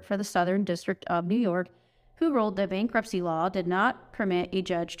 District Court for the Southern District of New York, who ruled that bankruptcy law did not permit a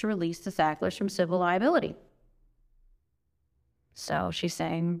judge to release the Sacklers from civil liability. So she's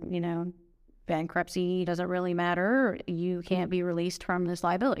saying, bankruptcy doesn't really matter. You can't be released from this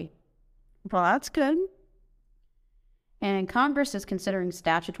liability. Well, that's good. And Congress is considering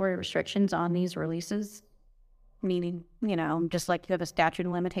statutory restrictions on these releases, meaning, just like you have a statute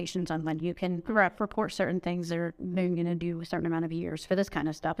of limitations on when you can report certain things, they're going to do a certain amount of years for this kind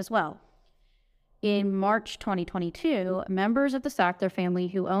of stuff as well. In March 2022, members of the Sackler family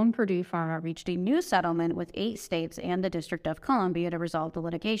who own Purdue Pharma reached a new settlement with 8 states and the District of Columbia to resolve the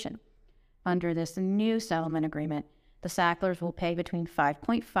litigation. Under this new settlement agreement, the Sacklers will pay between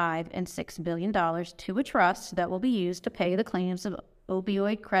 $5.5 and $6 billion to a trust that will be used to pay the claims of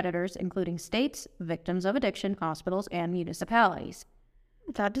opioid creditors, including states, victims of addiction, hospitals, and municipalities.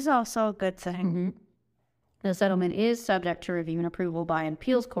 That is also a good thing. Mm-hmm. The settlement is subject to review and approval by an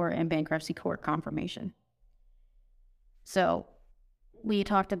appeals court and bankruptcy court confirmation. So we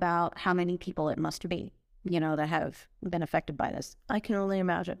talked about how many people it must be, that have been affected by this. I can only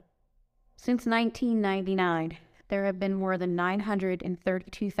imagine. Since 1999, there have been more than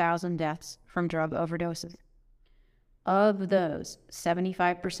 932,000 deaths from drug overdoses. Of those,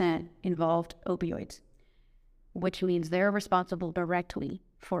 75% involved opioids, which means they're responsible directly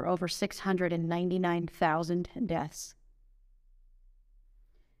for over 699,000 deaths.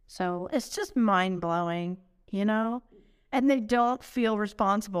 So it's just mind-blowing, And they don't feel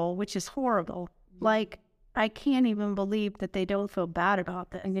responsible, which is horrible. Like, I can't even believe that they don't feel bad about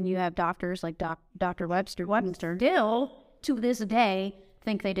this. And then you have doctors like Dr. Webster still, to this day,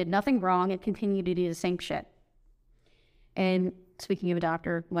 think they did nothing wrong and continue to do the same shit. And speaking of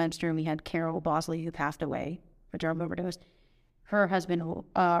Dr. Webster, we had Carol Bosley, who passed away for drug overdose. Her husband,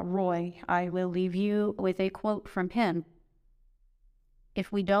 Roy, I will leave you with a quote from him.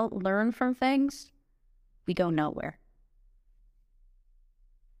 If we don't learn from things, we go nowhere.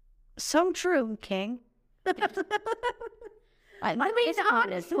 So true, King. I mean,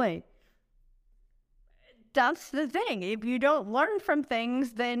 honestly. That's the thing. If you don't learn from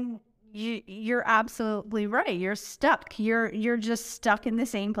things, then you're absolutely right. You're stuck. You're just stuck in the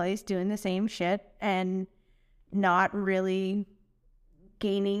same place doing the same shit and not really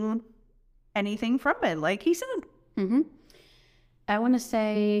gaining anything from it, like he said. Mm-hmm. I want to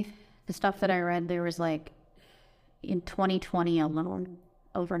say the stuff that I read, there was in 2020 alone,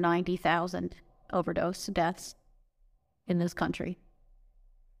 over 90,000 overdose deaths in this country.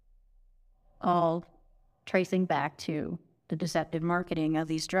 All tracing back to the deceptive marketing of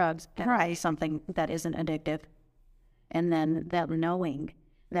these drugs, right? Something that isn't addictive. And then that knowing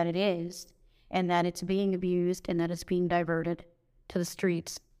that it is, and that it's being abused, and that it's being diverted to the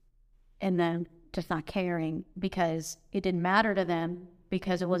streets, and then just not caring because it didn't matter to them,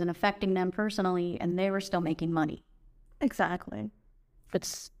 because it wasn't affecting them personally, and they were still making money. Exactly.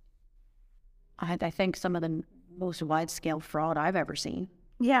 I think some of the most wide-scale fraud I've ever seen.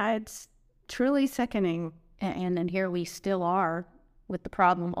 Yeah, it's truly sickening. And here we still are with the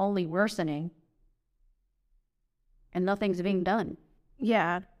problem only worsening, and nothing's being done.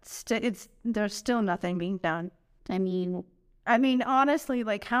 Yeah, there's still nothing being done. I mean, honestly,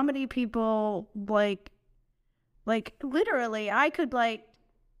 how many people, literally, I could,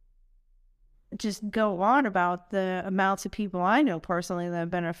 just go on about the amounts of people I know personally that have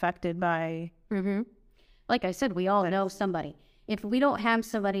been affected by... Mm-hmm. Like I said, we all know somebody. If we don't have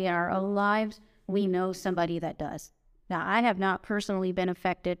somebody in our own lives, we know somebody that does. Now, I have not personally been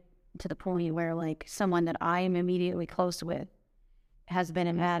affected to the point where, someone that I am immediately close with has been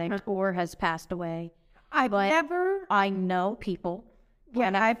an addict or has passed away. I know people. Yeah,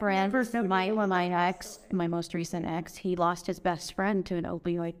 and I've ran my most recent ex, he lost his best friend to an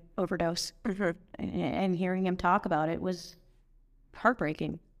opioid overdose. Mm-hmm. And hearing him talk about it was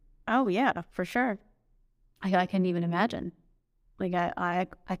heartbreaking. Oh, yeah, for sure. I couldn't even imagine. I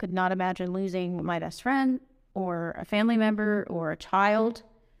could not imagine losing my best friend, or a family member or a child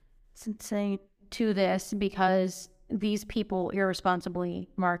to this because these people irresponsibly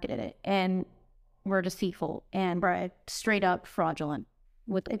marketed it and were deceitful and straight up fraudulent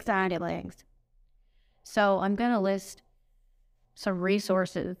with exact links. So I'm going to list some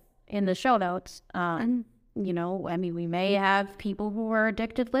resources in the show notes. You know, I mean, we may have people who are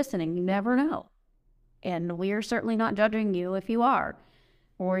addicted listening. You never know. And we are certainly not judging you if you are.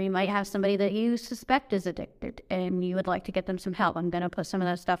 Or you might have somebody that you suspect is addicted and you would like to get them some help. I'm going to put some of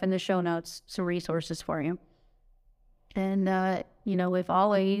that stuff in the show notes, some resources for you. And, you know, if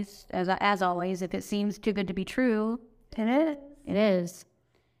always, as always, if it seems too good to be true, it is. It is.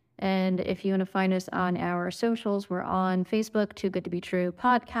 And if you want to find us on our socials, we're on Facebook, Too Good to Be True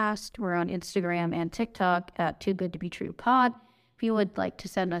Podcast. We're on Instagram and TikTok at Too Good to Be True Pod. If you would like to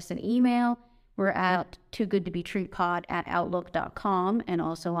send us an email, we're at toogoodtobetruepod@outlook.com. And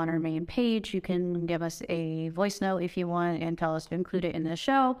also on our main page, you can give us a voice note if you want and tell us to include it in the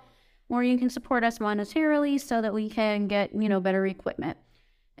show. Or you can support us monetarily so that we can get, you know, better equipment.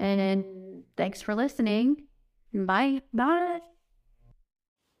 And thanks for listening. Bye. Bye.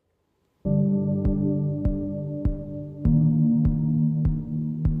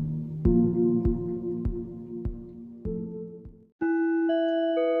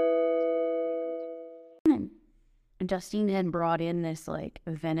 Justine had brought in this like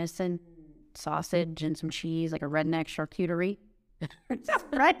venison sausage and some cheese, like a redneck charcuterie.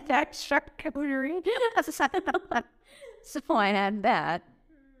 Redneck charcuterie. So I had that.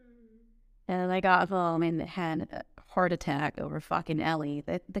 And I got home and had a heart attack over fucking Ellie.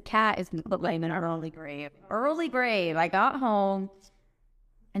 The cat is in an early grave. Early grave. I got home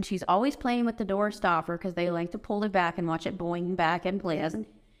and she's always playing with the door stopper because they like to pull it back and watch it boing back in place.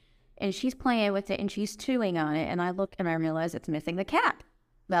 And she's playing with it and she's chewing on it. And I look and I realize it's missing the cap.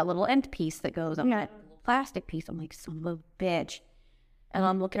 That little end piece that goes on that plastic piece. I'm like, son of a bitch. And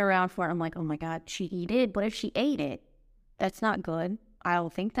I'm looking around for it. I'm like, oh my God, she ate it. What if she ate it? That's not good. I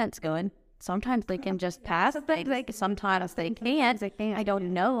don't think that's good. Sometimes they can just pass things. Sometimes they can't. I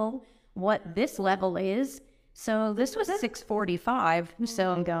don't know what this level is. So this was 6:45.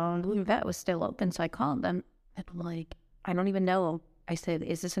 So I'm going, the vet was still open. So I called them. And I'm like, I don't even know. I said,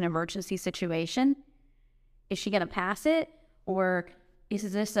 is this an emergency situation? Is she going to pass it? Or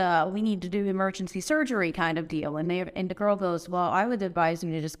is this we need to do emergency surgery kind of deal? And the girl goes, well, I would advise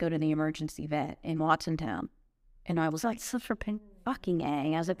you to just go to the emergency vet in Watsontown. And I was like, such a fucking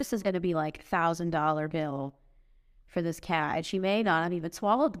A. I was like, this is going to be like $1,000 bill for this cat. And she may not have even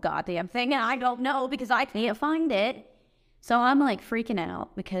swallowed the goddamn thing. And I don't know because I can't find it. So I'm like freaking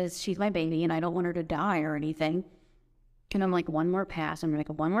out because she's my baby and I don't want her to die or anything. And I'm like, one more pass. I'm going to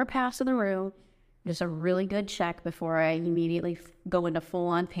make one more pass of the room. Just a really good check before I immediately go into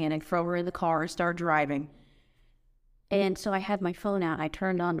full-on panic, throw her in the car, and start driving. And so I had my phone out. I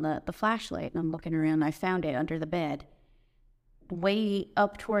turned on the flashlight, and I'm looking around. I found it under the bed. Way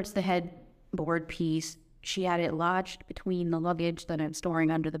up towards the headboard piece, she had it lodged between the luggage that I'm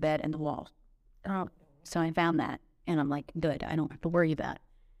storing under the bed and the wall. So I found that. And I'm like, good. I don't have to worry about it.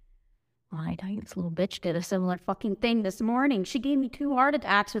 This little bitch did a similar fucking thing this morning. She gave me 2 heart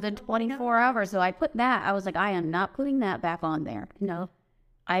attacks within 24 hours. So I put that. I was like, I am not putting that back on there. No.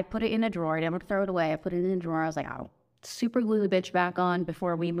 I put it in a drawer. I didn't throw it away. I put it in a drawer. I was like, I'll super glue the bitch back on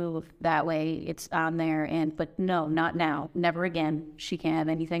before we move. That way it's on there. But no, not now. Never again. She can't have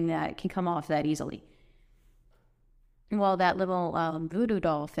anything that can come off that easily. Well, that little voodoo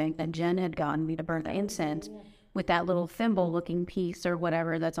doll thing that Jen had gotten me to burn the incense. With that little thimble-looking piece or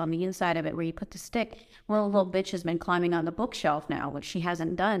whatever that's on the inside of it where you put the stick. Well, the little bitch has been climbing on the bookshelf now, which she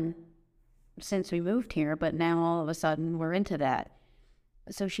hasn't done since we moved here, but now all of a sudden we're into that.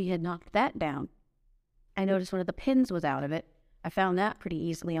 So she had knocked that down. I noticed one of the pins was out of it. I found that pretty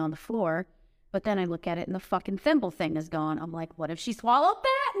easily on the floor, but then I look at it and the fucking thimble thing is gone. I'm like, what if she swallowed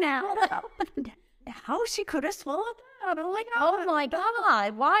that now? How she could have swallowed that? I'm like, oh my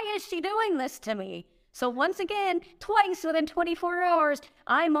God, why is she doing this to me? So once again, twice within 24 hours,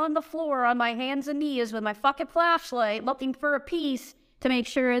 I'm on the floor on my hands and knees with my fucking flashlight looking for a piece to make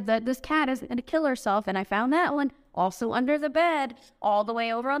sure that this cat isn't going to kill herself. And I found that one also under the bed, all the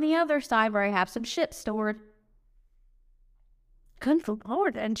way over on the other side where I have some shit stored. Good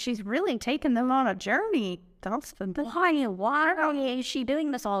Lord, and she's really taken them on a journey. Why is she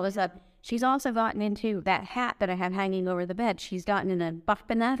doing this all of a sudden? She's also gotten into that hat that I have hanging over the bed. She's gotten into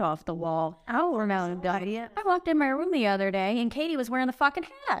bumping that off the wall. Oh, we're not an idea. I walked in my room the other day and Katie was wearing the fucking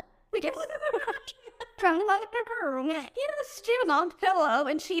hat. We just trying to look at her room. Yes, she was on the pillow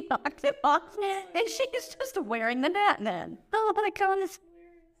and she knocked it off. And she's just wearing the hat then. Oh my God.